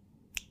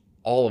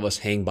 all of us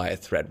hang by a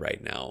thread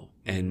right now,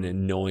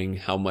 and knowing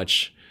how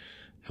much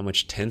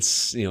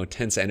tense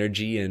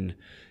energy and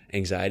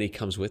anxiety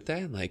comes with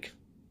that, like,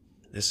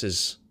 this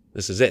is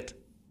it.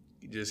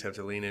 You just have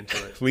to lean into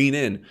it. Lean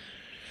in.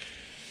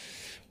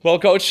 Well,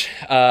 Coach,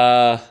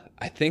 I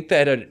think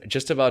that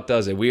just about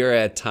does it. We are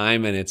at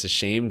time, and it's a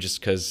shame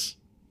just because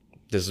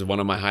this is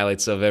one of my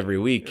highlights of every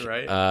week.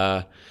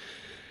 Right.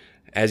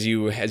 As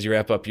you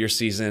wrap up your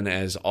season,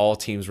 as all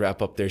teams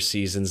wrap up their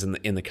seasons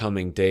in the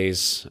coming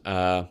days,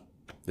 the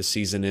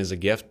season is a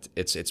gift.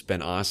 It's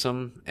been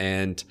awesome,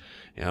 and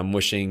I'm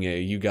wishing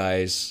you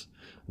guys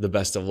the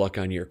best of luck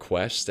on your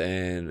quest.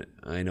 And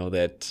I know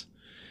that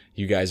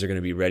you guys are going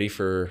to be ready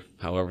for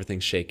however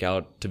things shake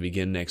out to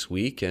begin next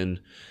week. And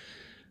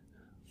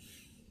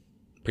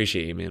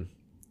appreciate you, man.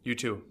 You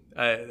too.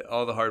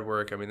 All the hard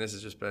work. I mean, this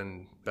has just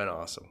been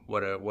awesome.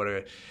 What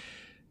a.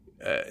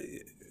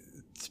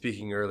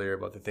 Speaking earlier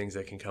about the things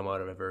that can come out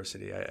of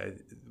adversity,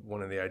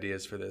 one of the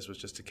ideas for this was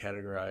just to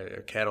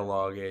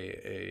catalog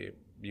a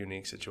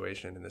unique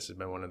situation, and this has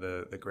been one of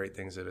the great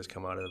things that has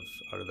come out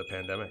of the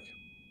pandemic.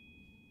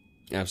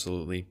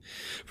 Absolutely.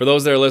 For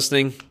those that are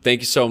listening, thank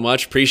you so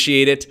much.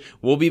 Appreciate it.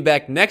 We'll be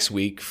back next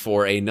week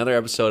for another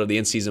episode of the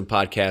In Season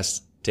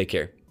Podcast. Take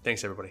care.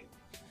 Thanks, everybody.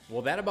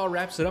 Well, that about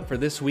wraps it up for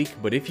this week,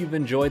 but if you've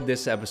enjoyed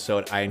this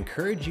episode, I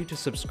encourage you to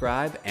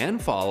subscribe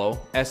and follow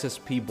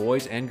SSP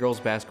boys and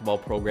girls basketball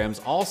programs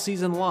all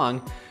season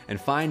long,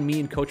 and find me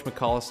and Coach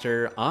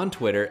McAllister on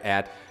Twitter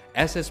at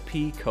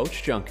SSP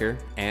Coach Junker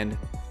and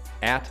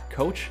at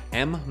Coach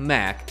M.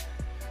 Mack.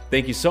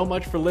 Thank you so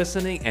much for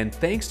listening, and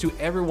thanks to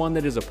everyone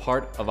that is a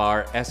part of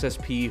our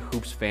SSP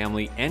Hoops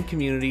family and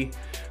community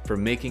for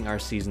making our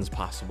seasons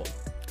possible.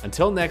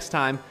 Until next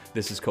time,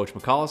 this is Coach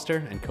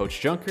McAllister and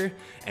Coach Junker,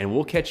 and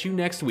we'll catch you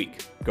next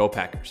week. Go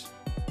Packers.